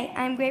 Today,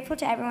 I am grateful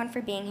to everyone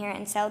for being here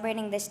and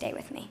celebrating this day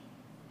with me.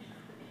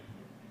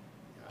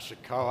 Yasher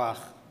koach.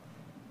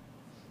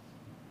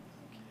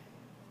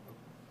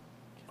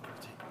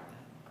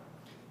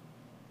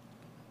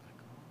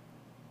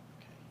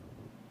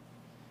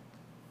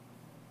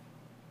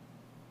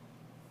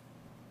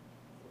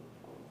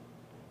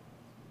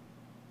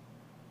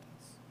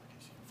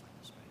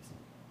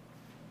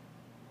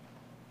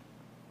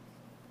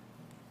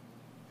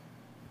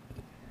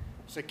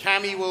 So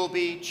Cammie will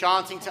be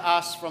chanting to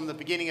us from the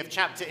beginning of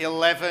chapter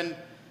 11,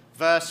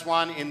 verse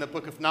 1 in the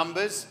book of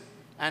Numbers.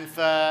 And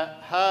for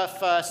her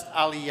first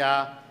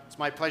aliyah, it's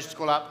my pleasure to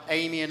call up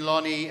Amy and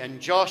Lonnie and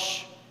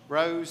Josh,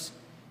 Rose.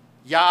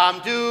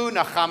 Ya'amdu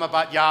Nachama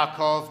bat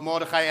Yaakov,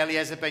 Mordechai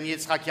Eliezer ben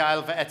Yitzchak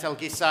Yael ve'etel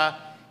Gisa,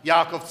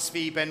 Yaakov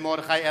Tzvi ben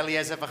Mordechai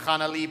Eliezer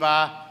v'chana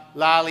liba,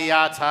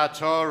 la'aliyat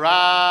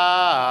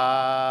ha'Torah.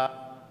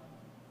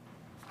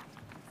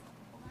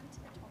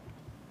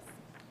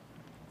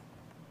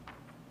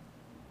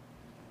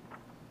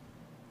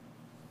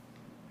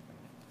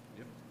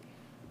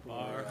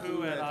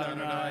 Baruch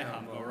Adonai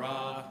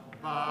Hamvorach.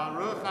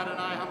 Baruch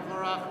Adonai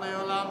Hamvorach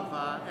leolam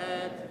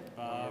va'ed.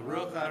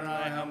 Baruch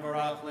Adonai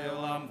Hamvorach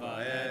leolam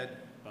va'ed.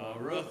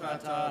 Baruch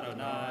atah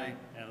Adonai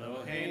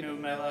Eloheinu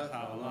melech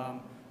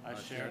haolam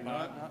asher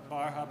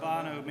bar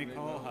habanu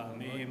mikol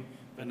ha'amim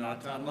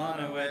v'natan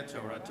lanu et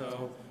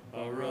Torato.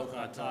 Baruch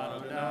atah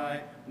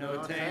Adonai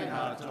noten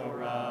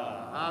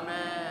ha'Torah.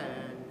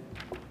 Amen.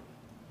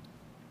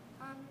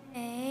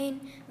 Amen.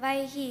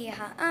 Vayhi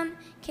ha'am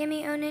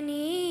kemi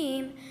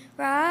onanim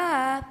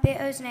ra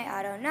be'oznei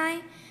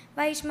Adonai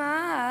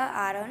vayishma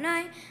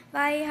Adonai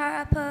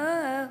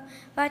vayharapo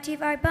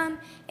vativar bam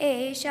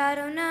eish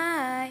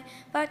Adonai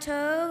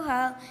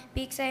vatohal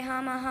biksei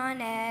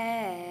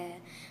hamahane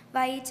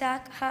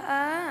vayitzak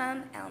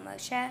ha'am el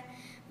Moshe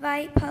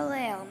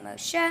vayipalel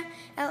Moshe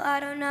el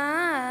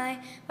Adonai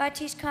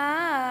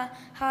vatishka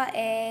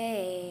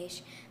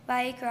ha'eish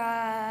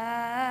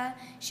vayikra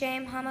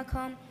shem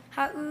hamakom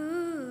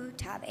Ha'u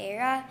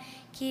tab'era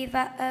ki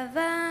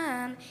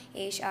va'avam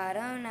ish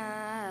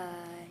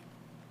Adonai.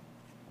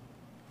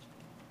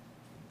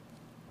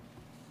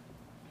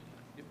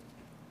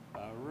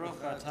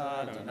 Baruch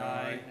atah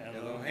Adonai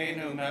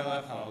Eloheinu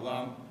melech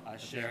haolam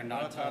asher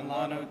natan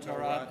lanu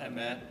Torah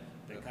emet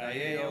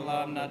v'kayei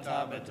olam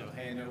nata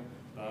betohenu.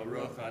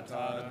 Baruch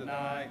atah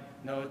Adonai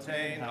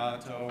noten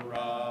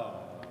ha'Torah.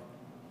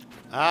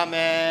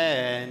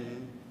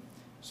 Amen.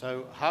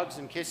 So hugs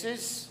and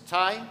kisses.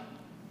 Ty?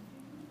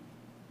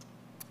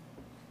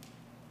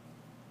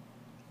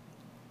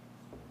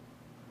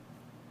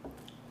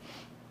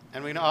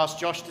 And we're going to ask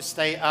Josh to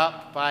stay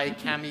up by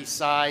Cammie's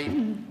side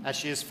as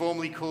she is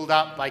formally called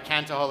up by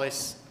Cantor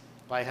Hollis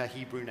by her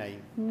Hebrew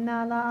name.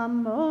 Nala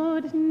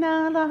Amod,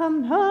 Nala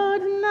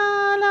Amod,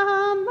 Nala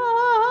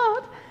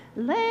Amod,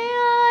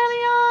 Leah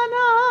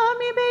Eliana,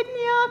 mi beit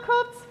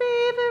Yaakov tzvi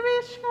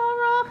v'rishka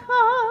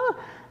Rachel,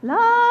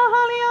 la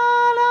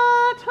Haliala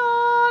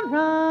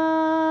Torah.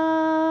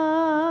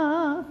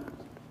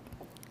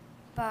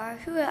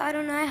 Baruch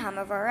Adonai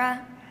Hamavara.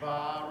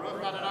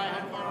 Baruch Adonai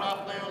HaMevorach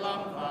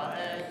Le'olam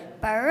Va'ed.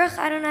 Baruch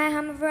Adonai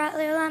Hamavarat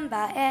Le'olam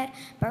Ba'ed.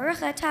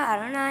 Baruch Atah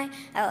Adonai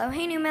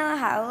Eloheinu melech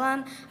ha'olam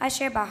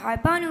asher bahar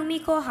banu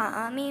mikol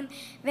ha'amim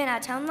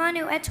v'natan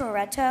lanu et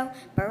Torato.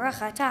 Baruch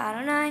Atah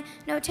Adonai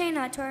noten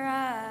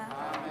ha'Torah.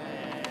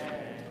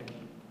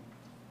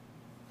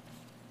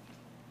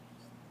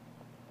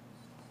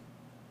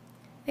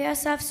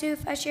 V'yasaf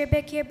suf asher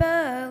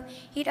bekirbo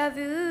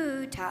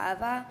hidavu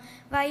ta'ava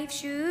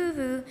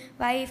va'yivshuvu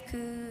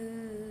va'yivku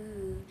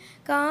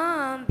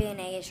gam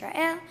b'nei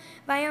Yisrael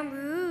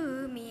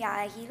v'yamru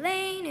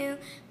miyahilenu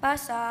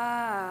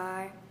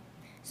basar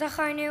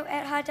zacharnu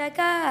et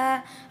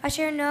hadaga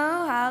asher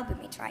nohal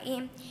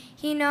b'mitzrayim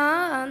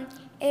hinam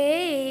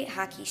e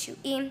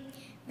hakishuim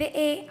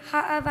ve'e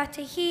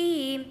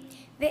ha'avatahim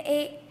ve'e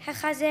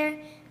hachazer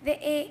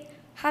ve'e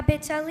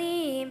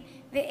habetzalim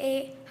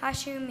ve'e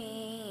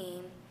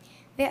hashumim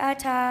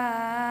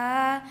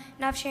ve'ata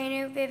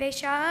nafshenu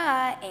ve'vesha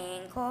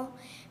enko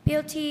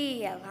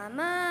bilti el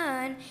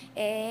haman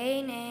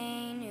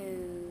einenu.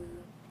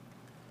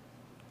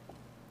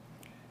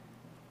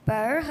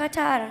 Baruch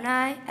atah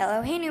Adonai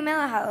Eloheinu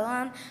melech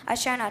ha'olam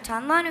asher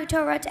natan lanu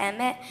Torah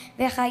emet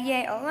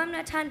v'chayei olam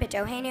natan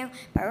b'tohenu.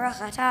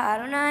 Baruch atah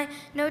Adonai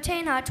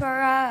noten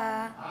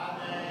ha'Torah.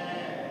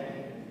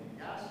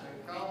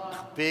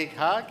 Big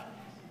hug.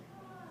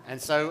 And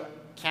so,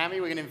 Cami,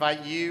 we're going to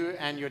invite you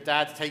and your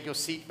dad to take your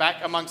seat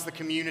back amongst the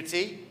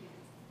community.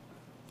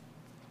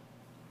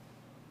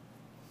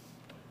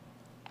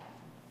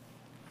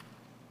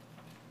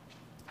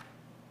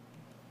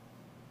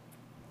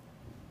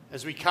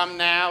 As we come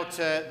now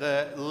to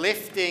the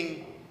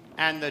lifting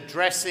and the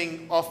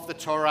dressing of the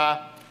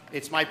Torah,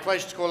 it's my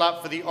pleasure to call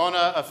up for the honor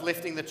of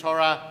lifting the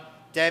Torah,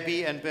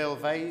 Debbie and Bill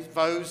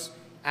Vose,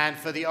 and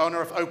for the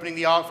honor of opening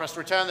the ark for us to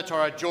return the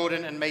Torah,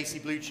 Jordan and Macy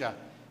Blucher.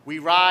 We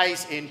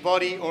rise in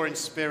body or in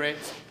spirit.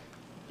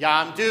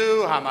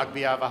 Yamdu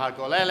hamagbiya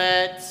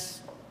v'hagolelet.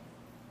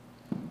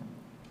 Bill,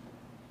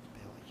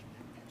 are you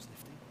who's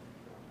lifting?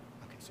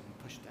 Okay, so we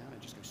push down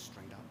and just go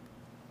straight up.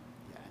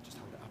 Yeah, and just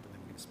hold it up and then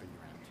we're going to spin you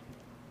around.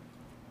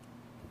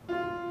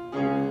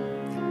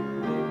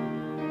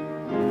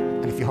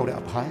 And if you hold it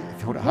up high,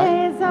 Spin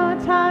around.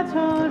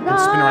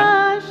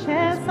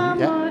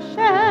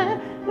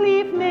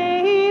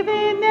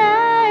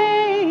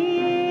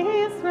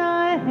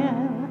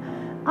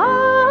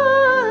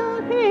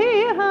 Al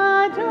pi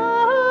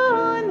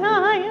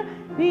Adonai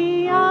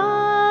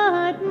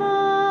biyad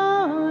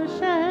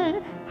Moshe.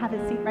 Have a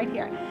seat right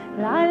here.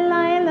 La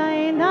la la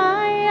la la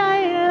la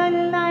la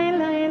la la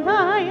la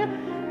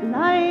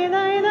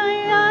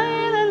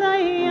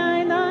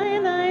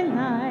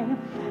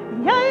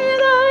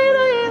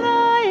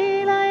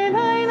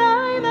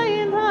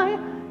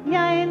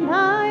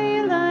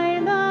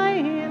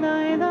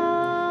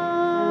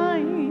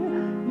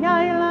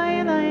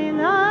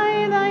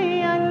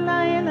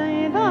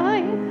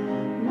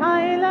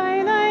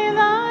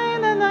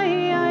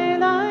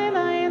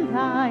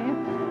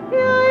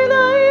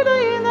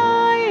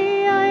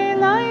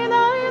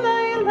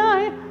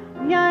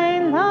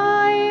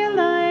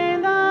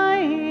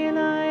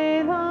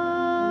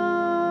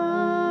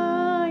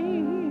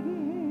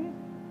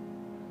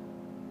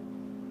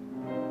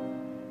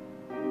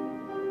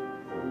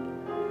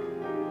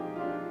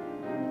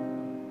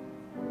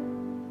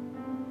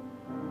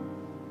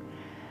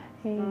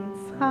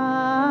Eitz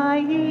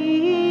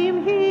Chaim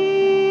hi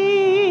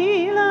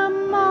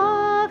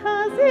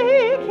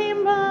lamachazikim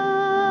ba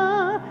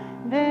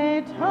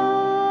v'tomchecha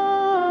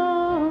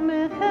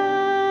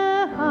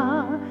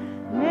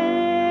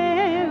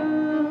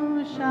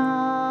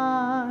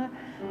meushar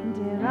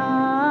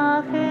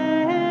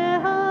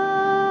deracheha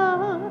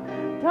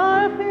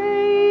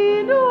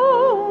darcheinu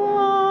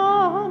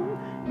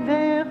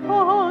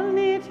v'chol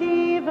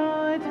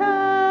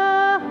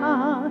nitivoteha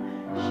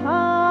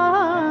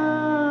shalom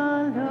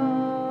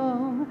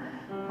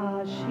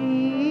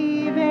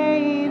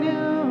hashivenu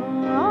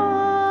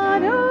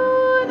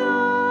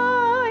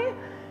Adonai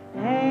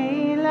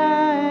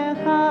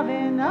eilecha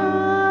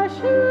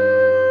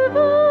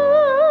v'nashuva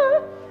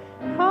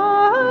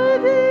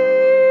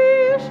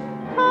Kadesh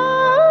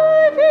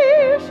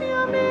Kadesh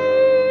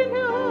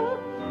Yameinu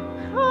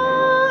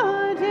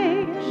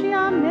Kadesh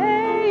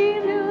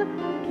Yameinu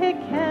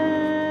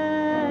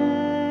Kekedem.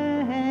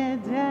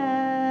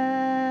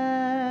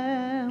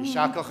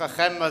 Yishar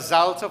Kochachem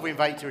Mazal Tov. We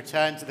invite you to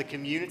return to the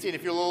community, and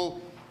if you'll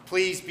all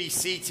please be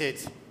seated.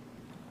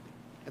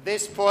 At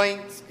this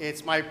point,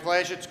 it's my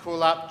pleasure to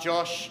call up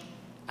Josh,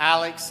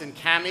 Alex, and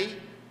Cami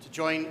to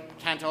join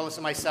Cantolis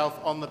and myself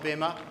on the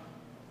bimah.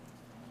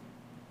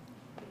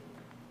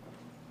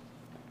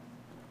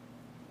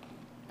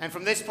 And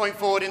from this point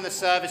forward in the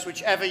service,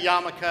 whichever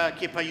yarmulke,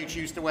 kippah you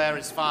choose to wear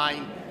is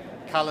fine,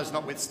 colors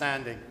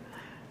notwithstanding.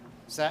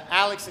 So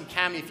Alex and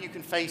Cami, if you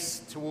can face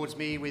towards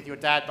me with your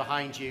dad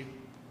behind you.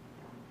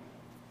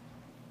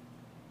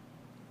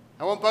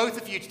 I want both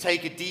of you to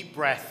take a deep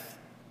breath.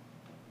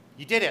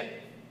 You did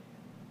it.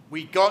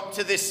 We got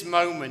to this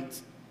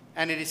moment,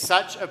 and it is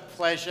such a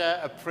pleasure,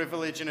 a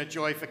privilege, and a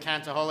joy for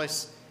Cantor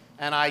Hollis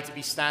and I to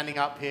be standing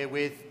up here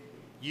with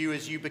you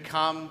as you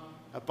become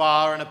a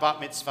bar and a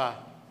bat mitzvah.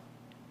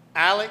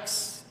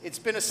 Alex, it's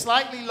been a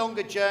slightly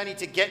longer journey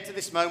to get to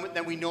this moment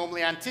than we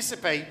normally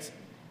anticipate,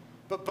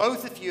 but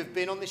both of you have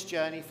been on this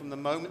journey from the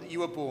moment that you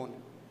were born,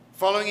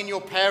 following in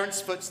your parents'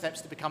 footsteps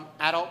to become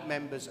adult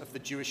members of the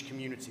Jewish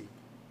community.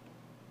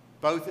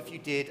 Both of you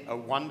did a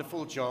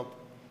wonderful job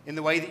in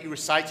the way that you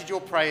recited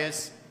your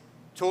prayers,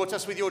 taught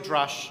us with your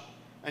drush,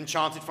 and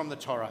chanted from the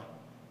Torah.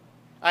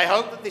 I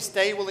hope that this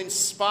day will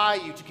inspire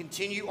you to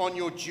continue on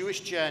your Jewish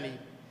journey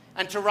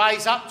and to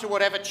rise up to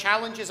whatever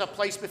challenges are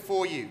placed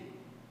before you.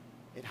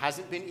 It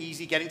hasn't been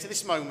easy getting to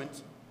this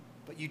moment,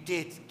 but you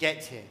did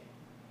get here.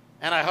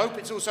 And I hope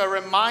it's also a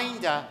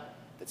reminder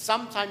that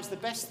sometimes the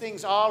best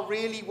things are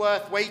really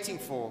worth waiting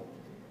for.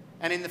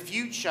 And in the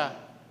future,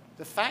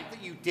 the fact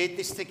that you did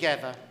this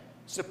together,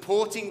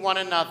 supporting one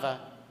another,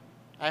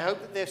 I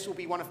hope that this will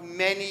be one of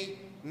many,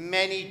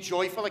 many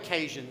joyful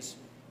occasions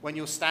when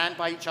you'll stand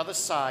by each other's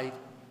side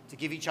to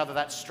give each other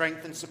that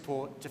strength and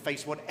support to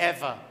face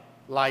whatever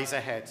lies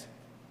ahead.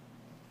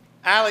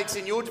 Alex,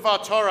 in your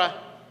Dvar Torah,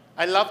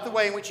 I love the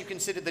way in which you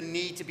consider the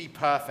need to be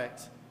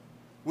perfect.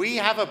 We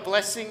have a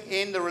blessing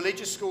in the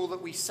religious school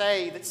that we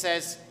say that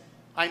says,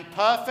 I'm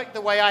perfect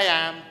the way I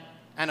am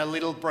and a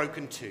little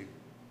broken too.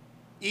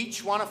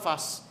 Each one of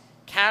us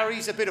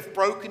carries a bit of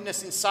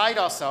brokenness inside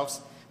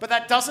ourselves, but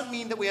that doesn't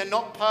mean that we are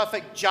not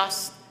perfect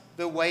just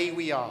the way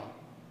we are.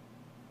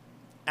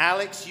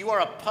 Alex, you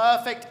are a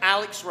perfect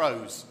Alex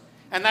Rose,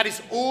 and that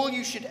is all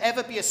you should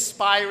ever be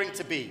aspiring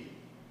to be.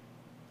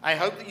 I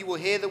hope that you will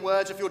hear the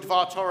words of your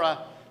Dvar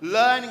Torah,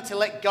 learning to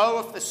let go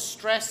of the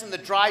stress and the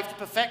drive to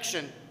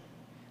perfection,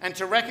 and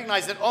to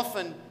recognize that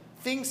often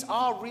things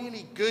are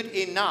really good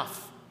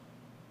enough.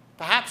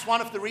 Perhaps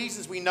one of the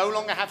reasons we no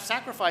longer have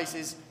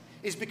sacrifices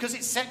is because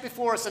it set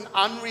before us an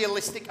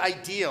unrealistic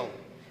ideal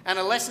and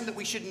a lesson that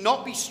we should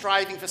not be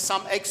striving for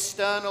some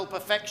external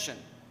perfection,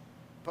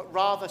 but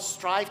rather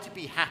strive to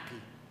be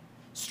happy,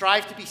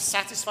 strive to be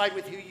satisfied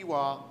with who you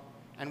are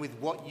and with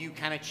what you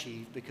can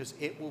achieve, because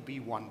it will be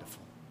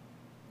wonderful.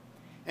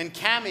 And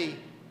Cami,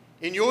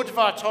 in your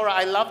Dvar Torah,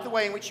 I love the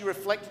way in which you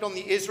reflected on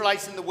the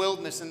Israelites in the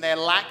wilderness and their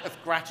lack of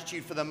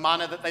gratitude for the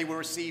manna that they were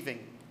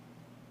receiving.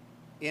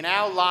 In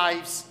our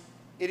lives,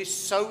 it is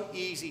so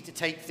easy to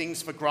take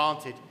things for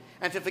granted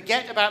and to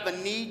forget about the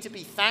need to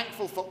be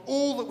thankful for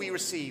all that we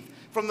receive,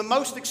 from the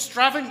most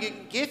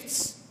extravagant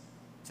gifts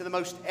to the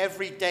most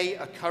everyday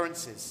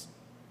occurrences.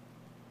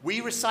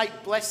 We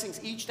recite blessings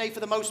each day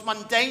for the most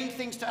mundane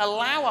things to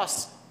allow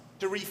us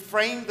to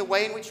reframe the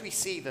way in which we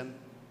see them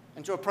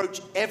and to approach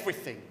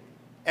everything,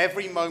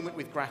 every moment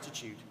with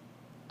gratitude.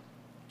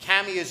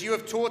 Cami, as you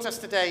have taught us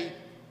today,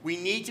 we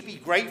need to be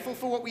grateful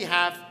for what we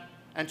have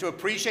and to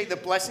appreciate the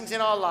blessings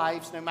in our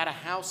lives, no matter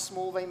how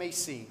small they may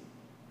seem.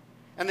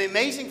 And the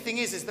amazing thing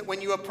is that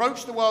when you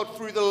approach the world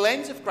through the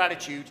lens of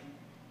gratitude,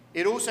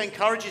 it also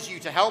encourages you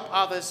to help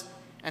others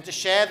and to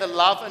share the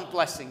love and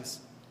blessings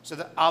so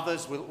that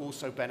others will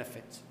also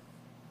benefit.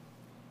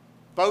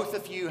 Both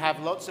of you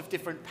have lots of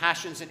different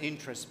passions and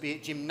interests, be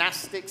it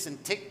gymnastics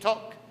and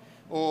TikTok,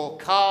 or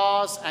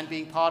cars and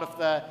being part of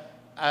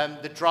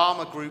the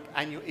drama group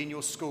and in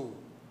your school.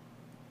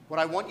 What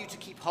I want you to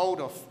keep hold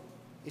of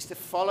is to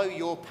follow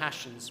your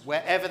passions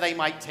wherever they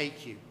might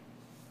take you.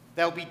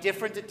 They'll be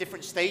different at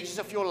different stages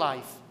of your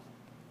life,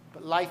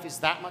 but life is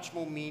that much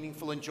more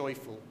meaningful and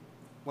joyful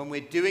when we're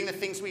doing the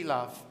things we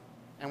love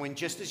and when,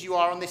 just as you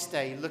are on this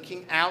day,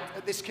 looking out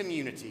at this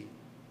community,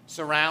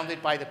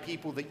 surrounded by the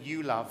people that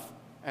you love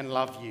and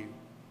love you.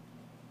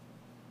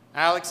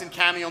 Alex and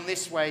Cami, on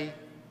this way,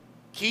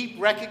 keep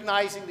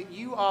recognizing that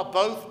you are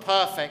both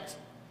perfect,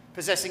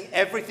 possessing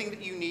everything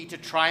that you need to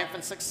triumph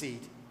and succeed.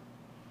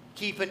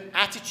 Keep an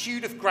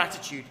attitude of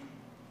gratitude,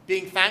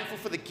 being thankful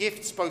for the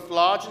gifts, both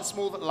large and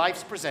small, that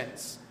life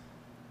presents.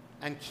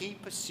 And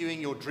keep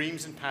pursuing your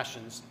dreams and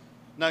passions,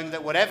 knowing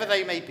that whatever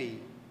they may be,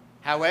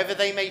 however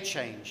they may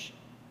change,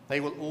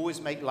 they will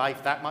always make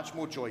life that much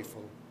more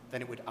joyful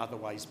than it would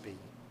otherwise be.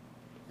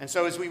 And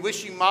so as we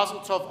wish you Mazel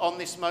Tov on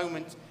this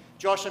moment,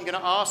 Josh, I'm going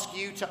to ask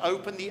you to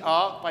open the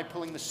ark by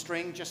pulling the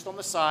string just on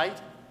the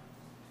side.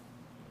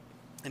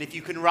 And if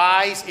you can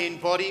rise in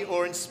body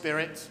or in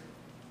spirit.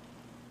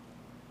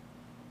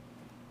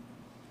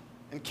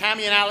 And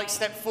Cami and Alex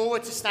step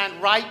forward to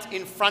stand right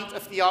in front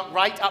of the ark,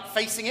 right up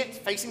facing it,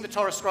 facing the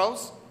Torah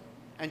scrolls.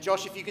 And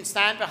Josh, if you can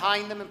stand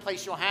behind them and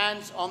place your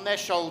hands on their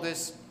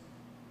shoulders.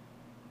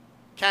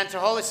 Cantor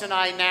Hollis and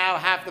I now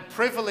have the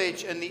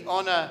privilege and the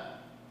honor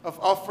of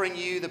offering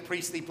you the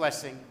priestly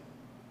blessing.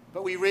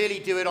 But we really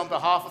do it on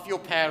behalf of your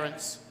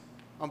parents,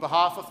 on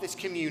behalf of this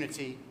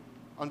community,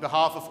 on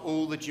behalf of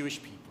all the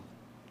Jewish people.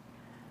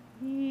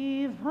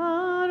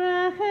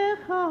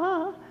 Yivarechecha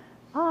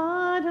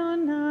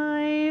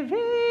Adonai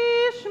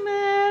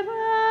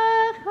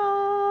v'yishmerecha.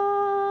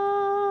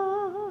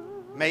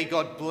 May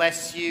God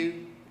bless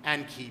you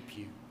and keep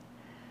you.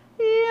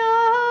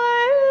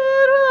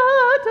 Yair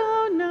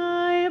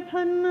Adonai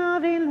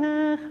panav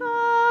elecha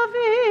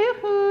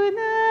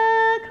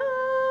v'yichunecha.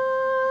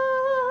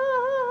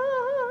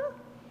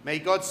 May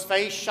God's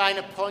face shine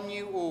upon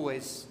you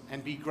always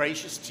and be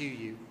gracious to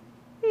you.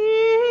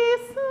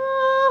 Yisa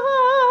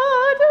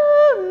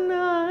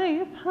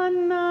Adonai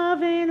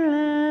panav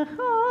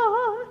elecha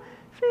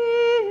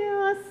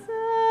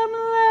v'yasem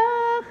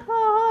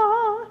lecha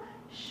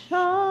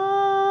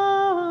shalom.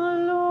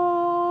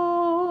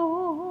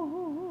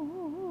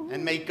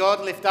 And may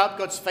God lift up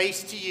God's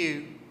face to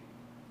you,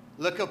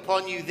 look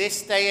upon you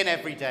this day and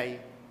every day,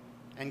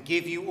 and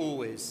give you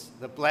always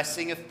the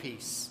blessing of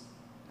peace.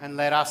 And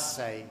let us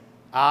say,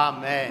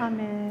 Amen.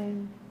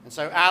 Amen. And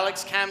so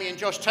Alex, Cami, and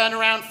Josh, turn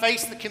around,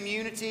 face the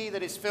community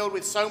that is filled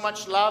with so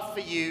much love for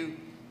you.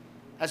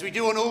 As we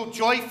do on all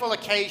joyful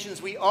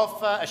occasions, we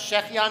offer a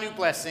Shechianu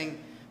blessing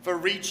for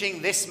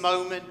reaching this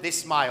moment,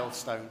 this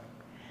milestone.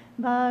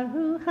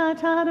 Baruch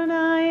atah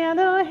Adonai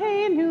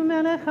Eloheinu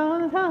melech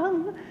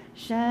haolam,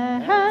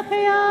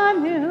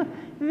 shehechianu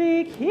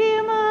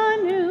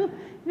v'kimanu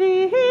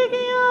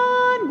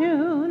v'higianu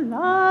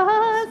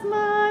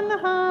lazman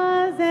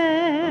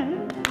hazeh.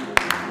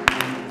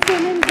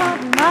 Simen tov,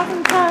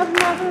 mazel tov,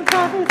 mazel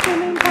tov,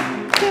 simen tov,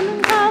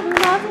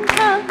 mazel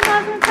tov,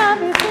 mazel tov,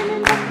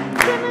 simen tov,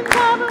 mazel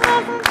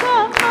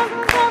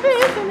tov,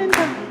 simen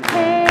tov.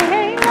 Hey,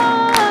 hey,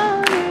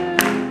 lanu,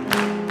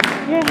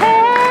 yeah,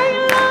 hey,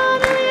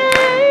 lanu,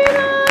 yeah,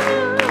 lanu,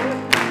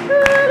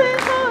 kulei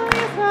kol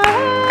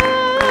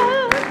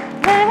Yisrael.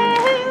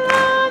 Hey,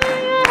 lanu,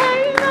 yeah,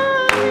 hey,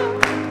 lanu,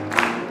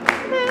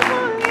 kulei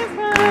kol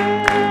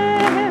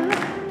Yisrael.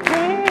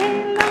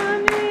 Hey,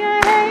 lanu, yeah,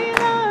 hey,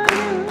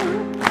 lanu,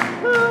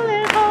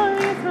 kulei kol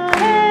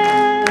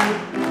Yisrael.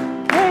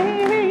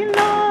 Hey,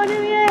 lanu,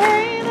 yeah,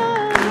 hey,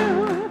 lanu,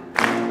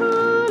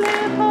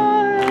 kulei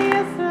kol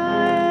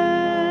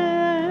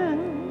Yisrael.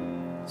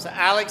 So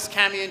Alex,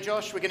 Cami, and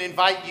Josh, we're going to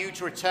invite you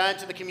to return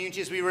to the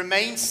community as we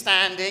remain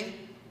standing.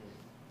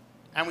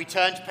 And we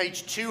turn to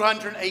page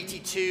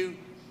 282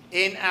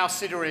 in our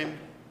Siddurim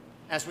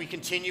as we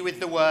continue with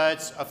the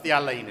words of the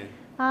Aleinu.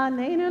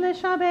 עלינו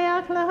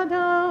לשבח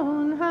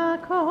לאדון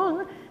הכל,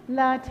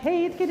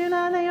 לתת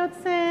גדולה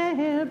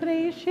ליוצר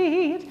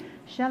בראשית,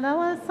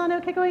 שלא עשנו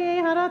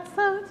כגויי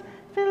הארצות,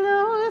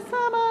 ולא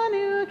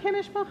שמנו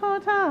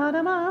כמשפחות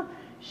האדמה,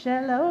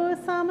 שלא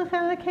שם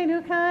חלקנו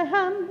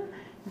כהם,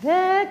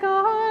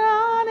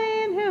 וגורלנו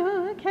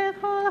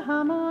ככל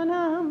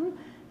המונם,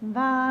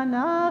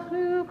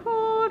 ואנחנו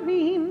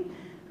קוראים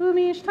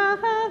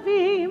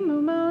ומשתחווים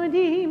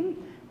ומודים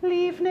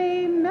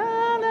לפני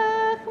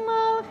מלך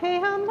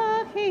מלכי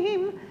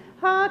המלכים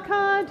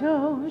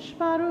הקדוש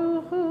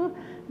ברוך הוא,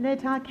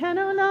 לתקן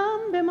עולם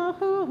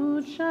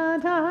במלכות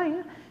שדי,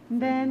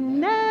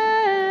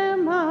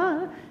 ונאמר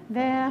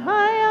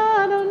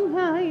והיה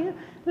אדוני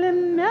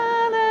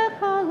למלך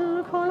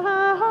על כל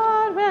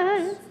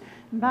הארץ.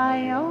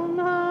 ביום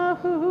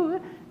ההוא,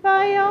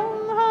 ביום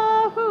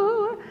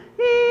ההוא,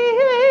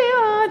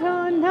 יהיה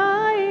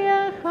אדוני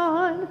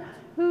אחד,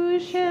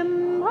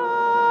 ושמו,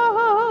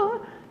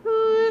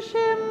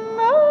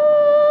 ושמו,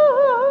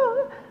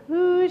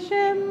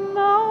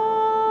 ושמו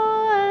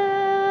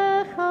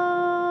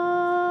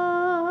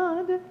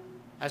אחד.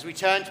 As we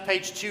turn to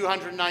page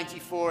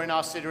 294 in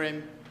our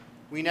Siddurim,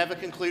 we never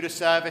conclude a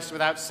service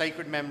without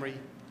sacred memory,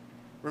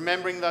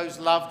 remembering those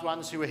loved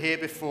ones who were here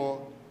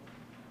before.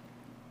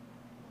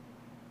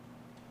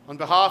 On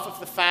behalf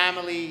of the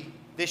family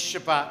this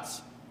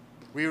Shabbat,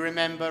 we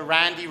remember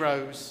Randy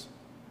Rose,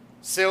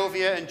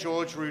 Sylvia and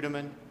George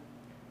Ruderman,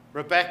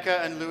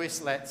 Rebecca and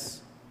Louis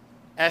Letts,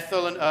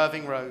 Ethel and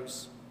Irving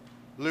Rose,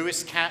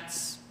 Louis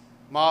Katz,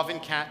 Marvin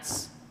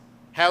Katz,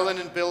 Helen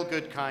and Bill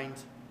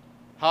Goodkind,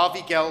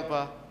 Harvey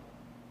Gelber,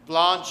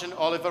 Blanche and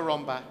Oliver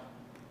Rombach,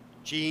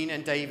 Jean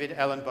and David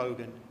Ellen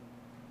Bogan.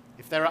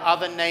 If there are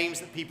other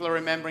names that people are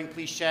remembering,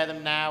 please share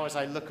them now as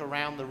I look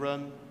around the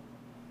room.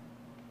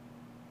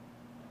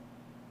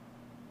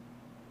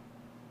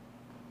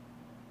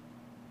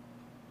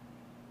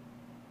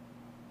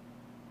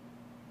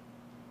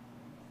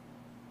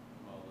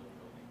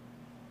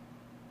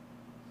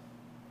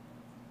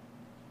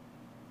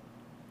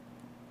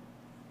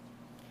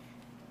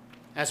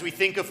 As we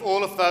think of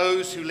all of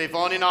those who live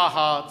on in our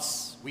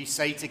hearts, we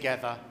say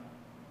together,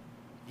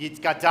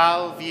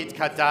 Yitgadal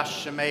v'yitkadash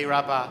shemei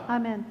Rabbah.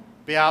 Amen.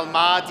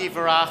 Be'alma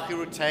divrach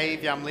chirutei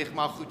v'yamlich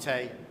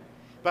malchutei.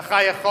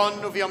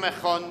 B'chayachon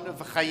u'v'yomechon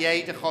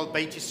v'chayei dechol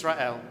Beit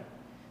Yisrael.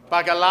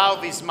 B'galau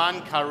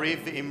v'zman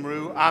kariv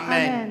v'imru.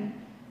 Amen.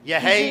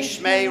 Yehei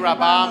shmei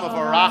Rabbah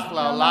u'vorach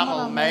la'olam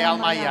olmei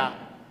almaya.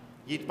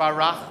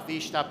 Yitbarach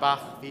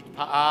v'yishtabach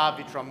v'yitpa'a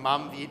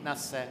v'yitramam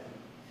v'yitnaseh.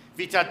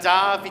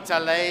 Vitada,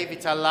 vitale,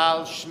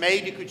 vitalal,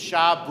 shmei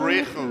dikudsha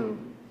brichu.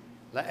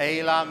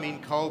 La'ela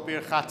min kol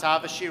birchata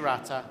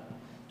v'shirata,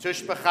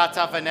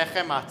 tushbechata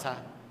v'nechemata,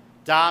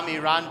 Dam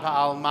Iran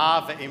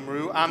Ba'alma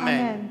Ve'imru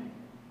Amen.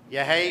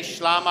 Yehei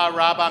Shlama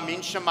Rabba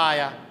Min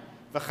Shemaya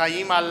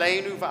V'chayim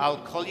Aleinu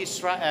V'al Kol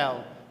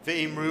Yisrael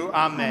Ve'imru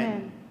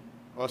Amen.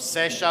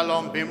 Oseh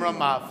Shalom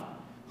Bimramav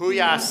Hu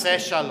Ya'aseh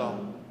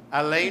Shalom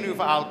Aleinu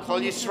V'al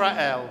Kol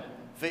Yisrael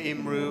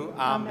Ve'imru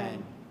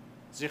Amen.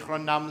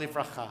 Zichronam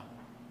Livracha.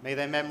 May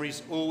their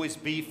memories always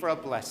be for a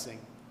blessing.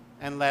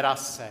 And let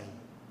us say,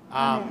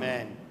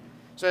 Amen.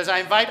 So as I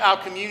invite our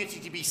community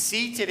to be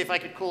seated, if I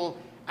could call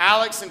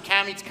Alex and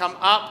Cami to come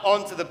up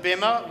onto the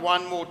bimah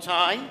one more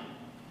time.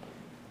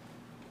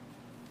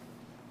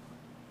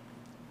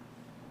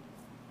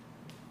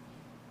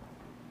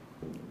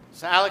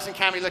 So Alex and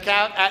Cami, look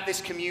out at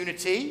this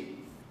community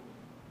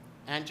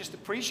and just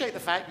appreciate the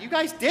fact you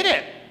guys did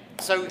it.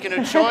 So we can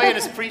enjoy and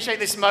appreciate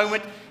this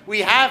moment. We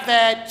have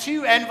there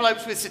 2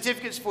 envelopes with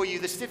certificates for you.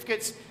 The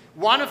certificates,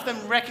 one of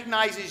them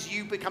recognizes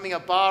you becoming a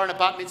bar and a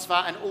bat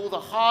mitzvah and all the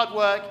hard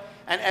work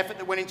and effort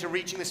that went into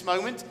reaching this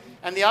moment.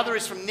 And the other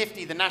is from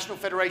NIFTY, the National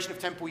Federation of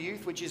Temple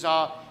Youth, which is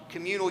our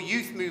communal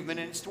youth movement.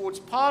 And it's towards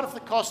part of the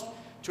cost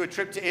to a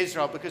trip to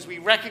Israel, because we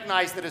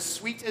recognize that as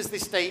sweet as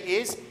this day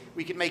is,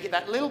 we can make it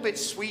that little bit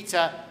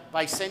sweeter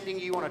by sending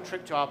you on a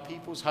trip to our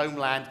people's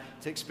homeland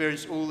to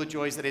experience all the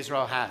joys that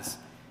Israel has.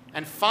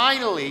 And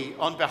finally,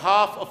 on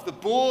behalf of the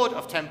board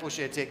of Temple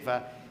Shir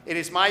Tikva, it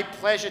is my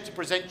pleasure to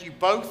present you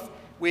both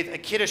with a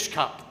Kiddush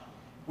cup.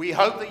 We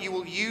hope that you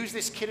will use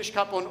this Kiddush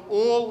cup on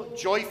all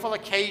joyful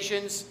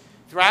occasions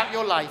throughout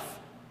your life,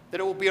 that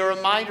it will be a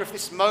reminder of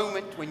this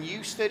moment when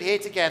you stood here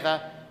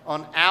together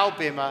on our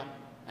bimah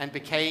and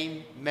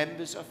became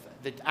members of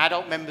the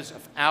adult members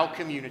of our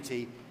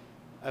community,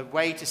 a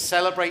way to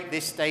celebrate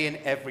this day and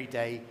every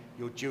day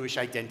your Jewish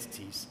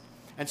identities.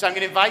 And so I'm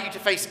going to invite you to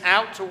face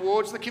out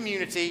towards the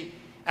community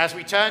as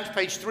we turn to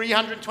page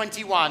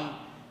 321.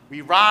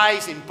 We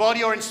rise in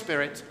body or in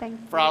spirit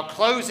for our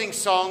closing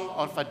song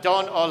on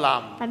Fadon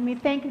Olam. And we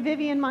thank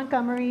Vivian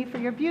Montgomery for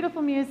your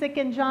beautiful music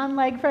and John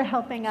Legg for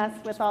helping us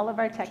with all of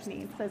our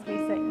techniques as we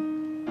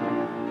sing.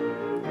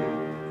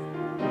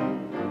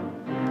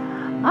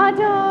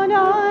 Adon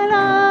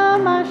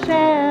Olam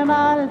Hashem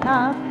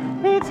Alav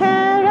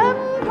B'terem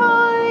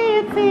kol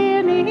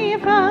yitzir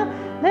nifra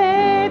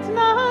Let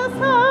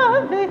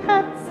nasav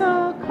v'chatzo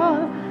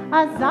kol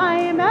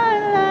Azai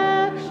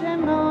melech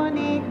shemo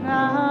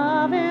nikra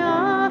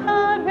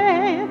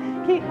Ve'acharei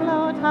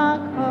kiklot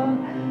hakol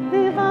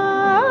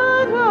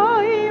V'vado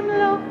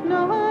imloch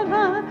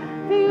nora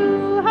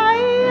V'hu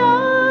haya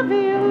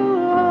v'hu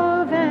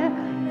ove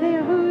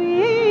V'hu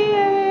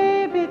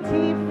yeh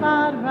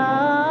b'tifara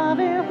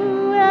V'hu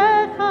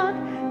echad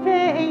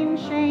ve'en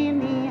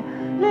sheni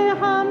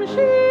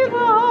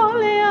Lehamshiro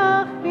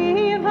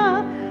le'achbira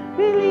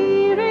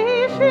Bili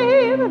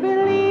rishim,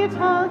 bili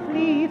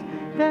tachlit,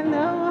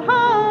 v'lo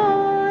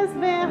ha'oz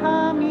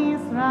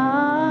v'ha'mizra,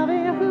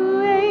 v'hu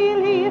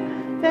eili,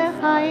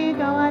 v'chai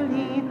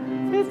go'ali,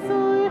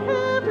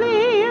 v'suhet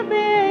li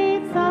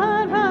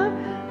b'eitzara,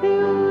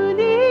 v'hu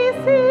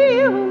nisi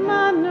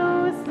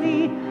u'manos li,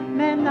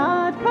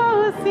 menat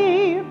kosi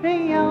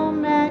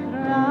b'yom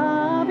ekra,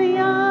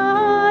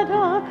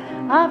 v'yado,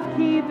 av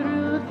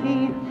kidruchi,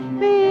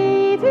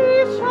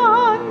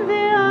 v'tishon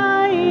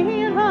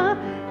v'ayira,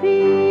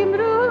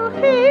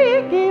 V'imruchi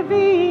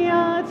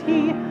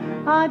giviyati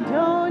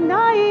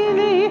Adonai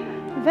li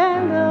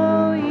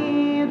v'lo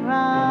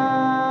ira.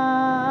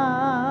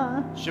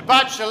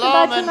 Shabbat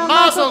Shalom and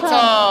Mazel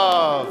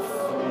Tov.